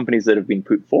the companies that have been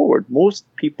put forward, most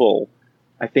people,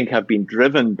 I think, have been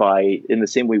driven by, in the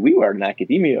same way we were in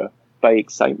academia, by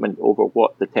excitement over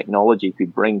what the technology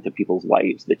could bring to people's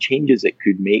lives, the changes it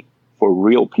could make for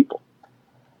real people.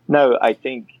 Now, I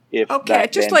think if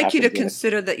I'd just like you to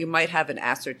consider that you might have an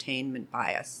ascertainment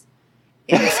bias.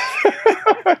 Yeah.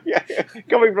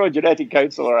 Coming from a genetic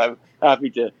counselor, I'm happy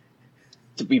to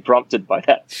be prompted by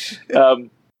that.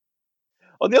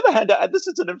 On the other hand, this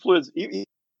is an influence.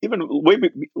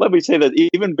 Let me say that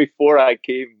even before I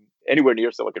came anywhere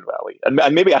near Silicon Valley, and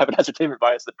maybe I have an ascertainment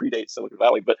bias that predates Silicon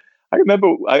Valley, but I remember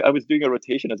I was doing a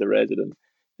rotation as a resident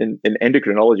in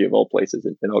endocrinology, of all places,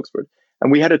 in Oxford,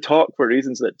 and we had a talk for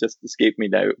reasons that just escape me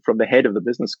now from the head of the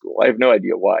business school. I have no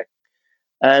idea why.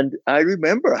 And I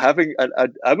remember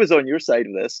I was on your side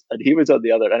of this, and he was on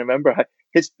the other. And I remember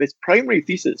his primary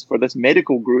thesis for this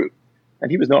medical group,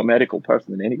 and he was not a medical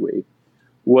person in any way,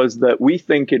 was that we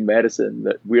think in medicine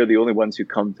that we're the only ones who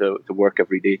come to work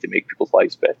every day to make people's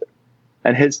lives better.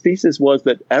 And his thesis was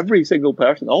that every single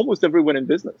person, almost everyone in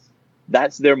business,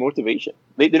 that's their motivation.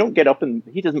 They don't get up and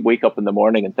he doesn't wake up in the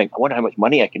morning and think, I wonder how much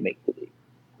money I can make today.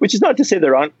 Which is not to say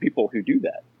there aren't people who do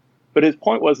that. But his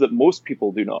point was that most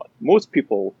people do not. Most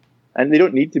people, and they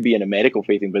don't need to be in a medical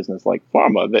facing business like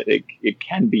pharma, that it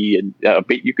can be,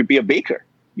 you could be a baker.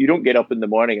 You don't get up in the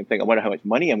morning and think, I wonder how much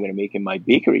money I'm going to make in my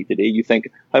bakery today. You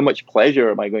think, how much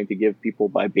pleasure am I going to give people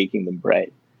by baking them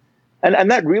bread?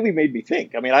 And that really made me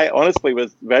think. I mean, I honestly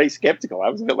was very skeptical. I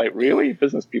was a bit like, really?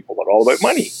 Business people are all about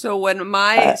money. So when the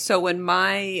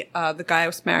guy I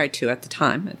was married to at the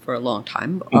time, and for a long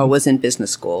time, was in business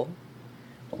school,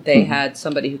 they had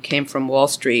somebody who came from Wall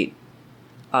Street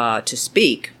to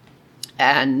speak,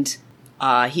 and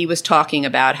he was talking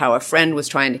about how a friend was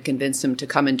trying to convince him to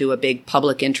come and do a big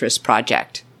public interest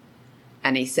project.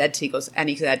 And he said,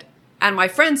 and my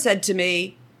friend said to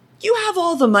me, you have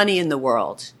all the money in the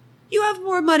world. You have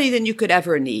more money than you could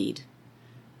ever need.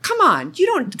 Come on, you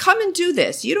don't come and do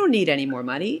this. You don't need any more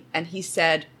money. And he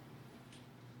said,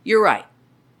 you're right.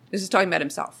 This is talking about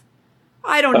himself.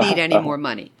 I don't need any more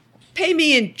money. Pay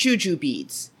me in juju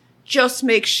beads. Just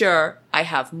make sure I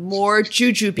have more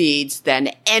juju beads than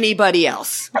anybody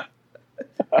else.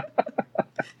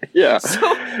 Yeah. So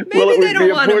maybe well, it they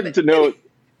don't want important to note.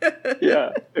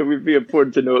 Yeah, it would be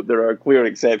important to note there are clear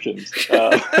exceptions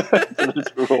to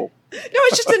this rule. No,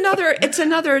 it's just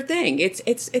another thing. It's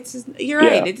you're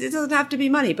right. It doesn't have to be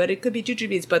money, but it could be juju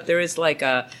beads. But there is like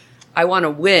I want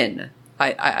to win.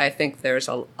 I think there's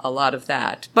a lot of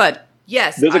that. But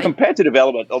yes, there's a competitive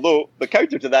element. Although the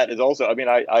counter to that is also, I mean,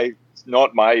 it's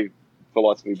not my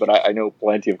philosophy, but I know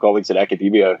plenty of colleagues in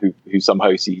academia who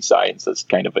somehow see science as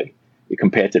kind of a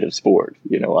competitive sport.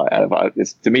 You know,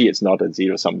 to me, it's not a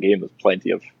zero-sum game. There's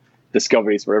plenty of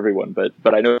discoveries for everyone, but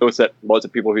I notice that lots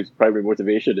of people whose primary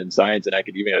motivation in science and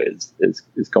academia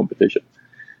is competition.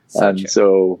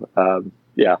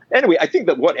 Yeah. Anyway, I think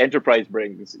that what enterprise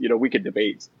brings, you know, we can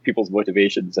debate people's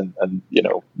motivations, and you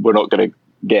know, we're not going to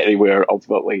get anywhere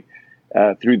ultimately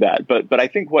through that. But I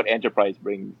think what enterprise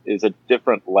brings is a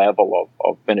different level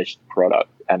of finished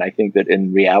product, and I think that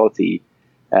in reality,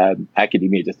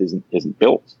 academia just isn't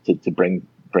built to bring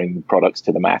products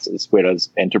to the masses, whereas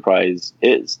enterprise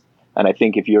is. And I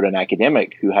think if you're an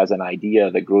academic who has an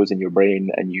idea that grows in your brain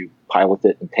and you pilot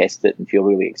it and test it and feel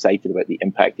really excited about the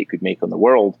impact it could make on the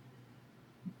world,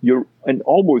 you're in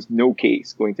almost no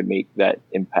case going to make that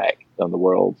impact on the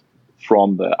world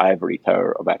from the ivory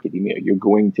tower of academia. You're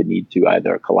going to need to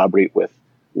either collaborate with,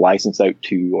 license out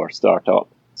to, or start up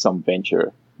some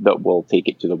venture that will take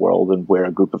it to the world, and where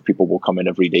a group of people will come in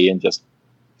every day and just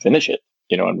finish it,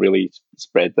 you know, and really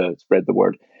spread the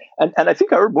word. And I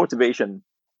think our motivation,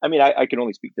 I mean, I can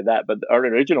only speak to that, but our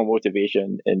original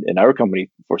motivation in our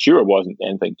company for sure wasn't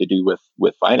anything to do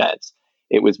with finance.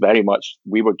 It was very much,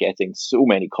 we were getting so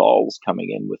many calls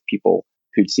coming in with people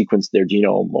who'd sequenced their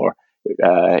genome, or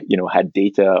you know, had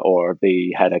data, or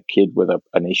they had a kid with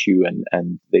an issue,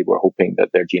 and they were hoping that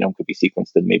their genome could be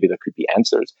sequenced and maybe there could be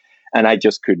answers. And I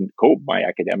just couldn't cope. My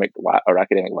academic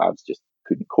labs just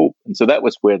couldn't cope. And so that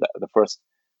was where the first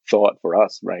thought for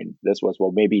us, right? This was,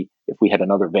 well, maybe if we had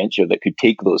another venture that could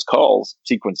take those calls,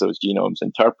 sequence those genomes,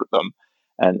 interpret them,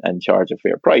 and charge a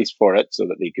fair price for it, so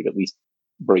that they could at least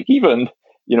break even,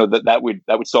 you know, that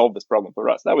would solve this problem for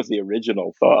us. That was the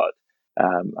original thought.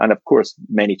 And of course,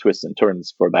 many twists and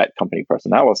turns for that company,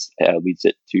 Personalis, leads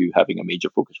it to having a major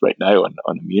focus right now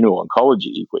on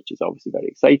immuno-oncology, which is obviously very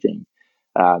exciting.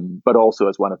 But also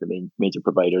as one of the major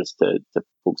providers to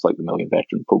folks like the Million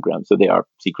Veteran Program. So they are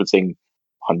sequencing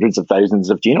hundreds of thousands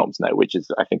of genomes now, which is,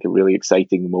 I think, a really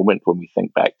exciting moment when we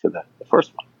think back to the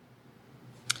first one.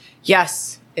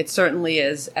 Yes, it certainly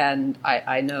is. And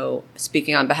I know,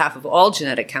 speaking on behalf of all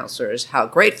genetic counselors, how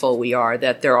grateful we are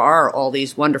that there are all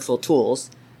these wonderful tools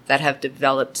that have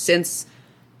developed since,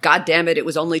 God damn it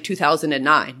was only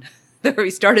 2009 that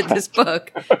we started this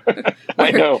book.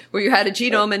 I know. Where you had a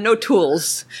genome and no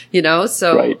tools, you know?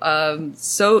 So, right.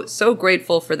 So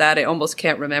grateful for that. I almost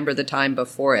can't remember the time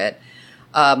before it.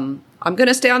 I'm going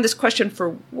to stay on this question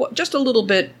for just a little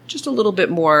bit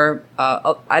more.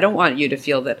 I don't want you to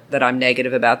feel that I'm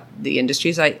negative about the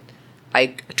industries. I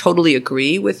totally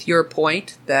agree with your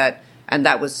point and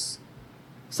that was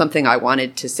something I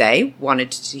wanted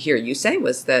to hear you say,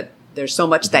 was that there's so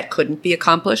much that couldn't be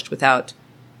accomplished without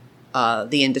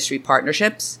the industry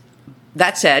partnerships.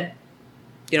 That said,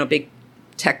 you know, big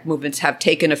tech movements have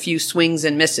taken a few swings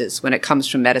and misses when it comes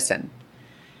from medicine.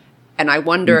 And I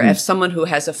wonder if someone who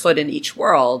has a foot in each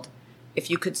world, if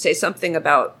you could say something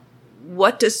about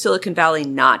what does Silicon Valley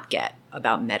not get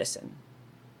about medicine?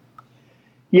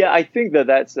 Yeah, I think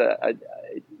that's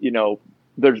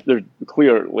there's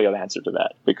clearly an answer to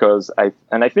that, because I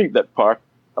think that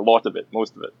most of it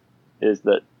is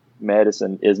that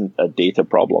medicine isn't a data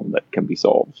problem that can be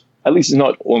solved. At least it's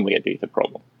not only a data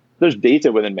problem. There's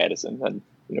data within medicine, and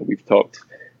we've talked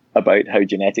about how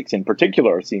genetics in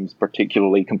particular seems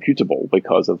particularly computable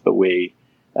because of the way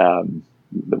the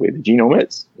genome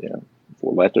is.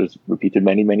 4 letters repeated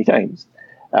many, many times.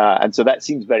 And so that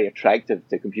seems very attractive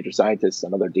to computer scientists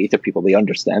and other data people. They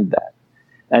understand that.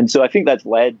 And so I think that's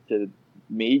led to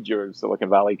major Silicon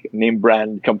Valley name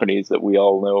brand companies that we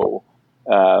all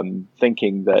know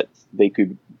thinking that they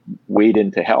could wade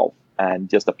into health and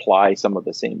just apply some of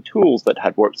the same tools that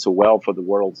had worked so well for the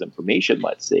world's information,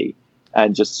 let's say,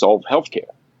 and just solve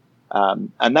healthcare.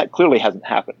 And that clearly hasn't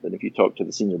happened. And if you talk to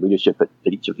the senior leadership at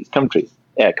each of these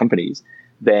companies,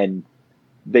 then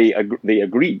they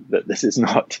agree that this is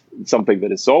not something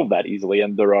that is solved that easily.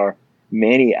 And there are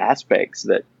many aspects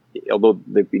that, although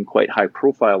they've been quite high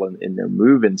profile in their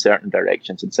move in certain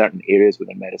directions, in certain areas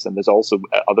within medicine, there's also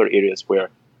other areas where,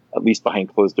 at least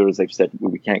behind closed doors, they've said,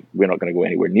 we're not going to go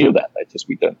anywhere near that.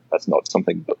 That's not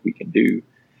something that we can do.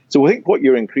 So I think what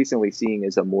you're increasingly seeing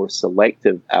is a more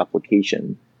selective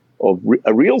application of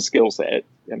a real skill set.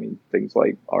 I mean, things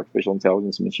like artificial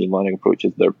intelligence and machine learning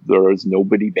approaches, there is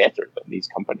nobody better than these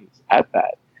companies at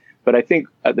that. But I think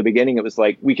at the beginning it was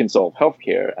like, we can solve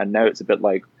healthcare. And now it's a bit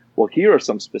like, well, here are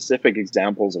some specific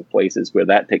examples of places where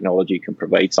that technology can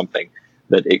provide something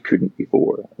that it couldn't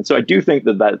before. And so I do think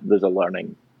that there's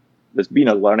been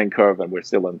a learning curve, and we're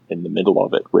still in the middle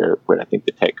of it, where I think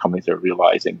the tech companies are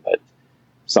realizing that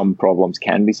some problems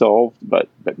can be solved, but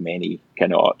many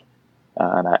cannot.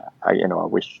 And I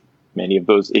wish many of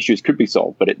those issues could be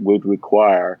solved, but it would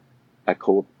require a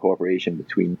cooperation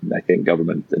between, I think,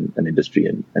 government and industry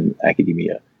and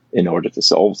academia in order to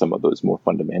solve some of those more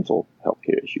fundamental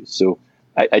healthcare issues. So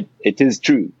it is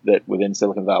true that within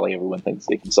Silicon Valley, everyone thinks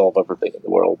they can solve everything in the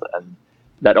world. And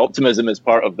that optimism is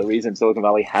part of the reason Silicon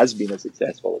Valley has been as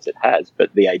successful as it has.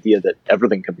 But the idea that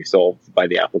everything can be solved by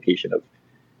the application of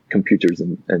computers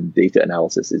and data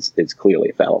analysis is clearly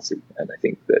a fallacy. And I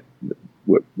think that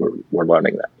we're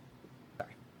learning that.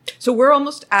 So we're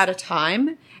almost out of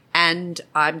time. And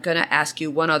I'm going to ask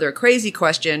you one other crazy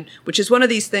question, which is one of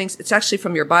these things. It's actually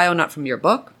from your bio, not from your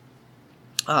book.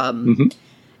 And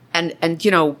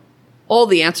all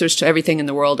the answers to everything in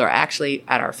the world are actually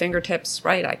at our fingertips,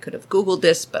 right? I could have Googled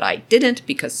this, but I didn't,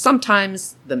 because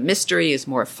sometimes the mystery is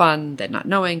more fun than not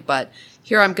knowing. But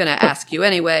here I'm going to ask you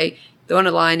anyway. The one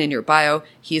line in your bio,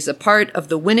 he's a part of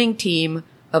the winning team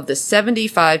of the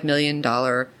 $75 million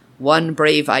One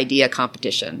Brave Idea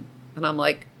competition. And I'm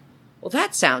like, well,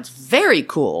 that sounds very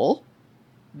cool.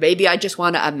 Maybe I just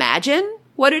want to imagine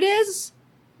what it is.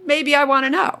 Maybe I want to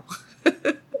know.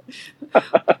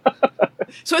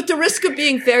 So at the risk of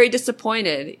being very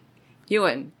disappointed,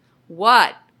 Euan,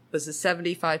 what was the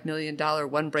 $75 million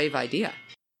One Brave Idea?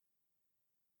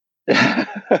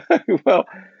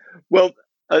 Well,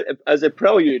 as a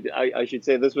prelude, I should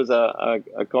say this was a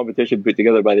competition put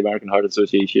together by the American Heart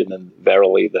Association and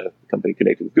Verily, the company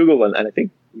connected with Google, and I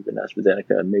think even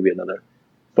AstraZeneca and maybe another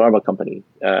pharma company.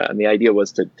 And the idea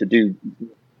was to do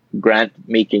grant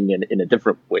making in a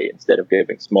different way. Instead of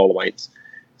giving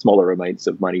smaller amounts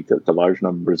of money to large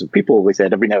numbers of people, they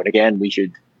said every now and again we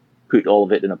should put all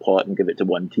of it in a pot and give it to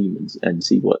one team and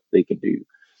see what they can do.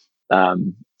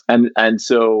 And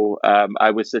so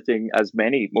I was sitting, as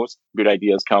most good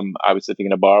ideas come, I was sitting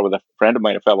in a bar with a friend of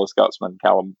mine, a fellow Scotsman,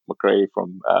 Callum McRae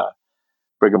from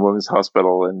Brigham Women's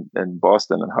Hospital in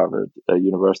Boston and Harvard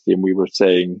University, and we were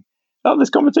saying, "Oh, this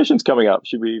competition's coming up.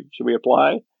 Should we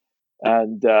apply?"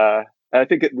 And I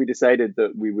think we decided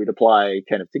that we would apply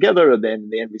kind of together, and then in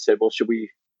the end we said, "Well, should we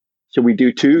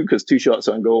do two? Because 2 shots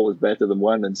on goal is better than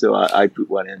one." And so I put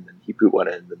one in, and he put one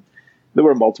in, and there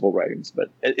were multiple rounds, but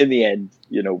in the end,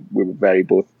 we were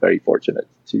both very fortunate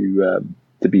to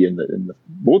be in the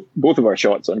both of our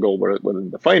shots on goal were in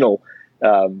the final.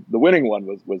 The winning one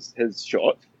was his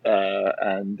shot,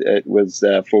 and it was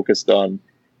focused on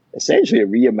essentially a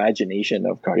reimagination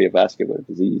of cardiovascular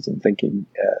disease, and thinking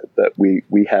that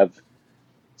we have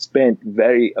spent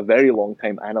a very long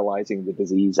time analyzing the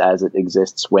disease as it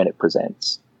exists when it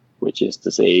presents, which is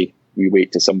to say, we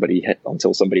wait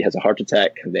until somebody has a heart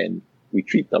attack, and then we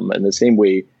treat them. In the same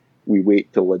way, we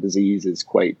wait till the disease is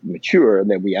quite mature, and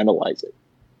then we analyze it.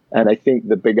 And I think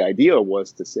the big idea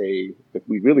was to say, if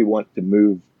we really want to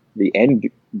move the end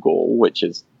goal, which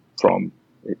is from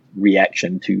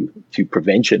reaction to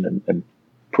prevention and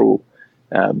pro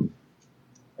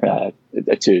to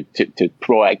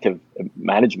proactive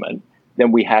management,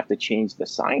 then we have to change the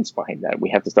science behind that. We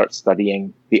have to start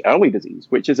studying the early disease,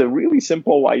 which is a really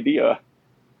simple idea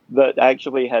that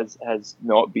actually has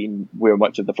not been where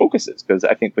much of the focus is. Because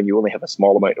I think when you only have a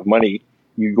small amount of money,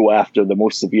 you go after the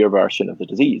most severe version of the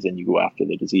disease, and you go after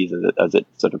the disease as it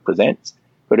sort of presents.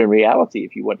 But in reality,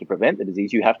 if you want to prevent the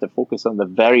disease, you have to focus on the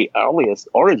very earliest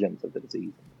origins of the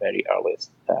disease, very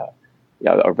earliest,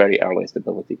 our very earliest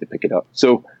ability to pick it up.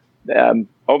 So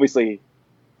obviously,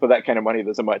 for that kind of money,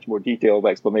 there's a much more detailed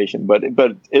explanation. But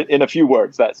in a few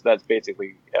words, that's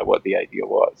basically what the idea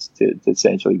was, to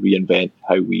essentially reinvent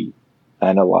how we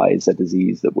analyze a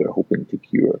disease that we're hoping to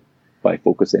cure by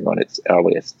focusing on its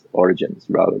earliest origins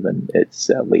rather than its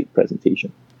late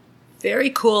presentation.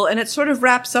 Very cool. And it sort of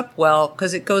wraps up well,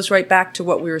 because it goes right back to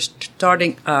what we were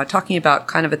talking about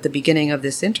kind of at the beginning of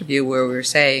this interview, where we were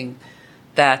saying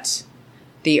that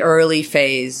the early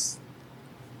phase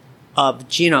of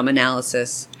genome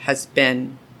analysis has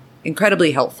been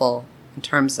incredibly helpful in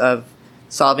terms of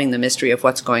solving the mystery of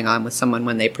what's going on with someone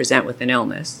when they present with an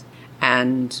illness,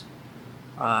 and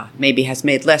maybe has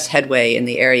made less headway in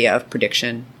the area of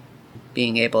prediction,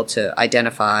 being able to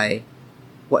identify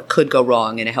what could go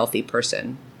wrong in a healthy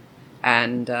person.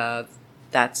 And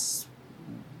that's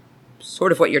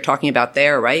sort of what you're talking about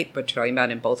there, right? But you're talking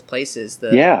about in both places.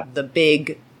 The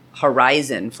big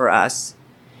horizon for us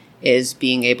is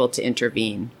being able to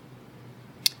intervene.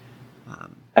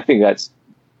 I think that's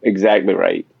exactly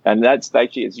right. And that's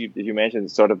actually, as you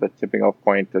mentioned, sort of the tipping off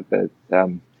point at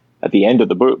the end of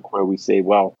the book, where we say,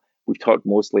 well, we've talked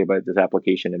mostly about this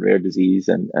application in rare disease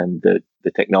and the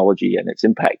technology and its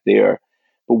impact there.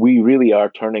 But we really are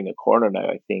turning a corner now,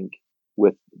 I think,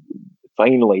 with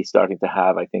finally starting to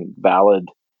have, I think, valid,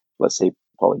 let's say,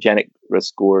 polygenic risk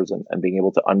scores and being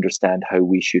able to understand how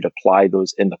we should apply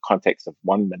those in the context of,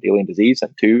 one, Mendelian disease,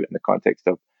 and two, in the context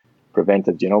of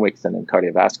preventive genomics and in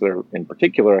cardiovascular in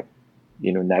particular.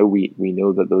 Now we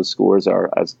know that those scores are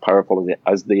as powerful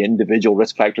as the individual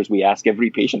risk factors we ask every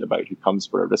patient about who comes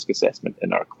for a risk assessment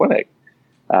in our clinic.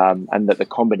 And that the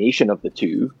combination of the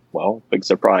two, well, big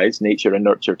surprise, nature and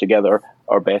nurture together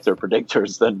are better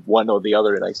predictors than one or the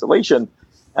other in isolation.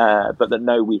 But that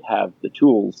now we have the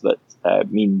tools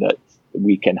that mean that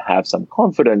we can have some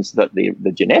confidence that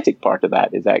the genetic part of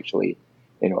that is actually,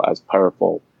 as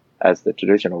powerful as the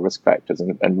traditional risk factors,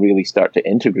 and really start to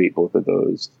integrate both of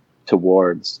those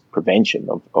towards prevention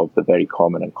of the very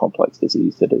common and complex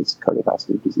disease that is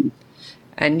cardiovascular disease.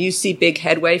 And you see big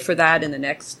headway for that in the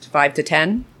next 5 to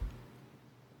 10?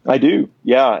 I do.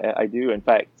 Yeah, I do. In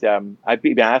fact, I've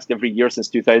been asked every year since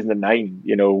 2009,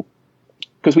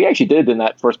 because we actually did in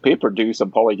that first paper do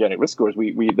some polygenic risk scores.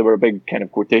 There were big kind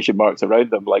of quotation marks around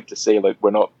them, like to say, like,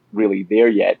 we're not really there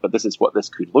yet, but this is what this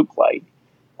could look like.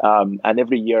 And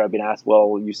every year I've been asked,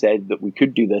 well, you said that we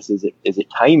could do this. Is it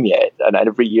time yet? And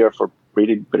every year for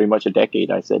pretty much a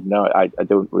decade, I said, no, I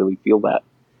don't really feel that.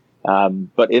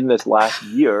 But in this last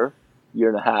year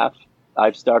and a half,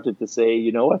 I've started to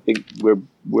say, I think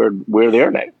we're there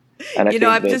now. And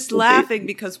I'm just laughing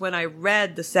because when I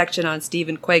read the section on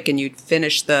Stephen Quake and you'd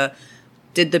finished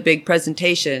did the big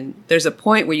presentation, there's a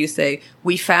point where you say,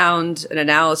 we found an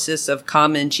analysis of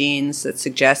common genes that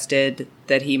suggested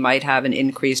that he might have an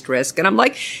increased risk. And I'm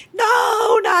like,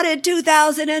 no, not in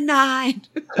 2009.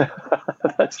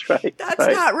 That's right. That's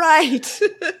right. Not right.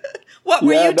 What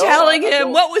were you telling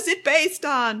him? What was it based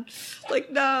on?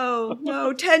 Like,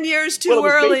 no, 10 years too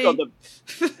early.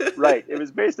 Right. It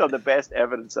was based on the best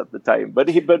evidence at the time. But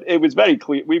it was very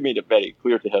clear. We made it very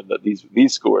clear to him that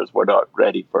these scores were not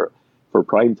ready for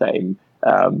prime time,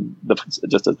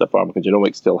 just as the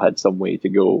pharmacogenomics still had some way to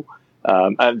go.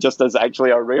 And just as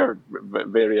actually our rare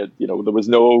variant, there was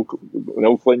no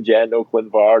ClinGen, no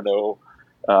ClinVar,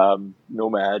 no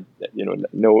MAD,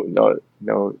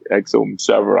 no exome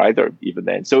server either, even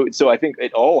then. So I think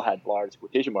it all had large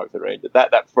quotation marks around it.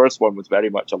 That first one was very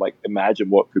much like, imagine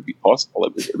what could be possible.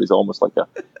 It was almost like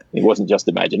it wasn't just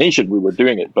imagination, we were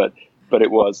doing it, but it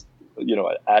was,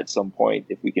 at some point,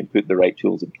 if we can put the right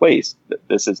tools in place,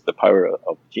 this is the power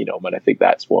of genome. And I think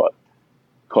that's what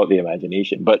caught the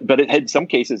imagination. But it had some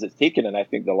cases it's taken, and I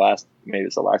think maybe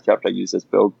it's the last chapter I used this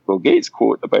Bill Gates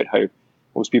quote about how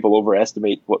most people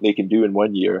overestimate what they can do in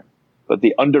 1 year, but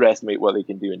they underestimate what they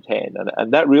can do in 10.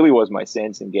 And that really was my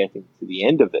sense in getting to the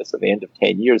end of this, at the end of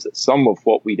 10 years, that some of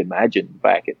what we'd imagined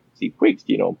back at Steve Quake's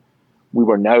genome, we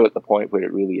were now at the point where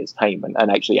it really is time. And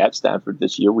actually at Stanford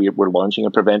this year, we're launching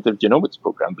a preventive genomics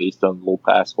program based on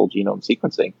low-pass whole genome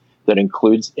sequencing that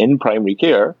includes in primary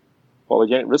care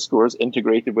polygenic risk scores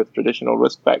integrated with traditional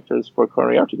risk factors for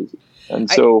coronary artery disease. And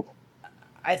so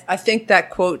I think that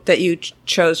quote that you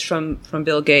chose from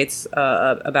Bill Gates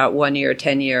about 1 year,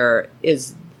 10 year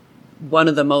is one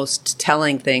of the most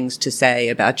telling things to say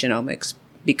about genomics,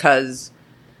 because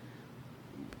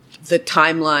the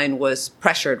timeline was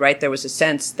pressured, right? There was a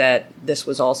sense that this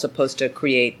was all supposed to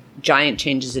create giant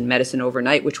changes in medicine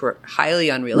overnight, which were highly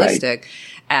unrealistic. Right.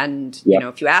 And, you know,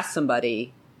 if you ask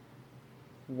somebody,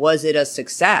 was it a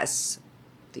success?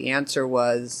 The answer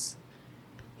was,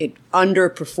 it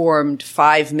underperformed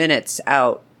 5 minutes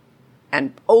out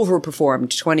and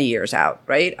overperformed 20 years out,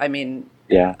 right? I mean,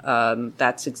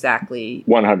 that's exactly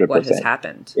 100%. What has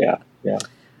happened. Yeah.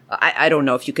 I don't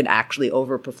know if you can actually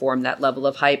overperform that level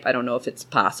of hype. I don't know if it's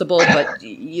possible, but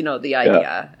you know, the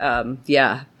idea.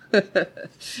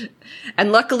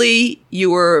 And luckily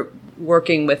you were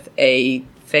working with a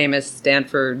famous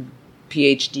Stanford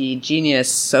PhD genius,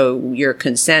 so your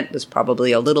consent was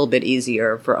probably a little bit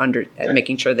easier for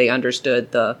making sure they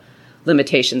understood the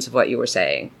limitations of what you were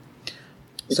saying.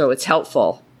 So it's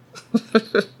helpful.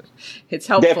 It's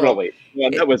helpful. Definitely. Yeah,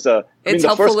 that was it's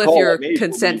helpful if your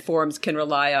consent forms can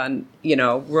rely on, you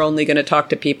know, we're only going to talk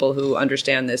to people who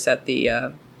understand this at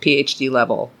the PhD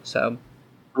level. So.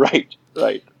 Right.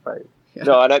 Yeah.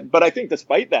 No, but I think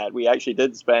despite that, we actually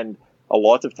did spend a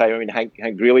lot of time. I mean, Hank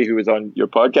Greeley, who was on your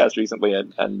podcast recently,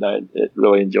 and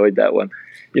really enjoyed that one.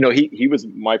 You know, he was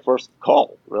my first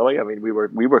call, really. I mean, we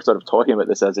were sort of talking about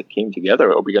this as it came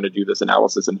together. Are we going to do this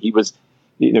analysis? And he was,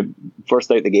 you know, first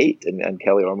out the gate, and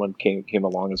Kelly Ormond came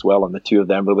along as well, and the two of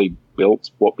them really built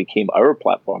what became our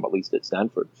platform, at least at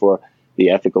Stanford, for the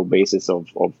ethical basis of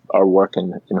our work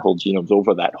in whole genomes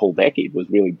over that whole decade was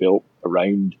really built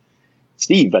around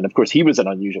Steve. And of course, he was an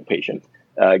unusual patient,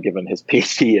 given his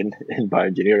PhD in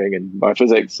bioengineering and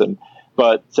biophysics,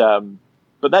 but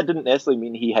that didn't necessarily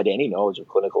mean he had any knowledge of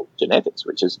clinical genetics,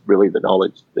 which is really the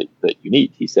knowledge that you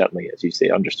need. He certainly, as you say,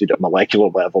 understood at molecular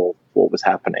level what was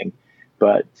happening,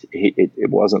 but it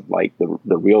wasn't like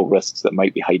the real risks that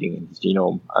might be hiding in his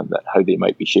genome and that how they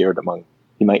might be shared among.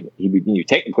 He knew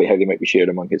technically how they might be shared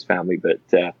among his family, but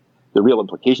the real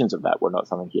implications of that were not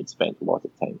something he had spent a lot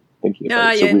of time thinking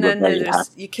about. So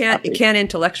you can't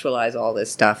intellectualize all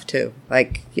this stuff too.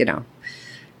 Like, you know,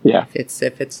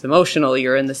 if it's emotional,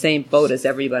 you're in the same boat as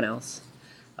everyone else.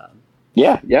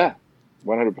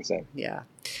 100%. Yeah.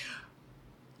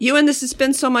 Euan, this has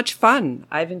been so much fun.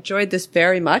 I've enjoyed this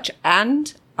very much,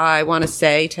 and I want to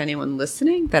say to anyone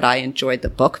listening that I enjoyed the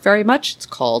book very much. It's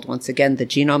called, once again, The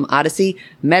Genome Odyssey,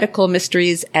 Medical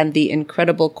Mysteries and the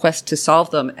Incredible Quest to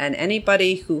Solve Them. And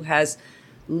anybody who has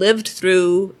lived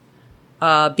through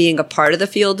being a part of the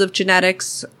field of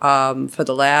genetics for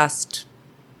the last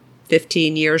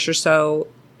 15 years or so,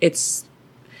 it's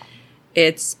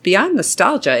beyond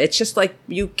nostalgia. It's just like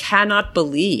you cannot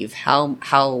believe how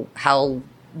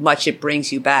much it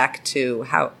brings you back to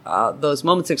how those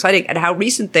moments are exciting and how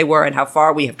recent they were and how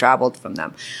far we have traveled from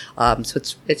them. So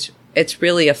it's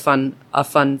really a fun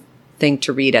thing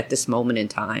to read at this moment in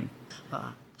time.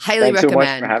 Highly recommend. Thanks so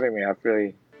much for having me. I've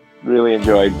really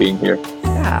enjoyed being here.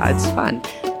 Yeah, it's fun.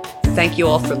 Thank you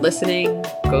all for listening.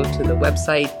 Go to the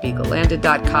website,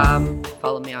 beaglelanded.com.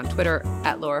 Follow me on Twitter,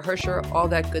 @Laura Hersher, all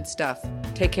that good stuff.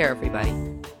 Take care, everybody.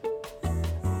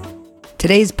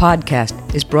 Today's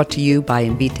podcast is brought to you by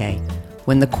Invitae.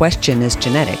 When the question is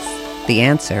genetics, the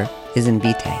answer is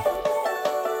Invitae.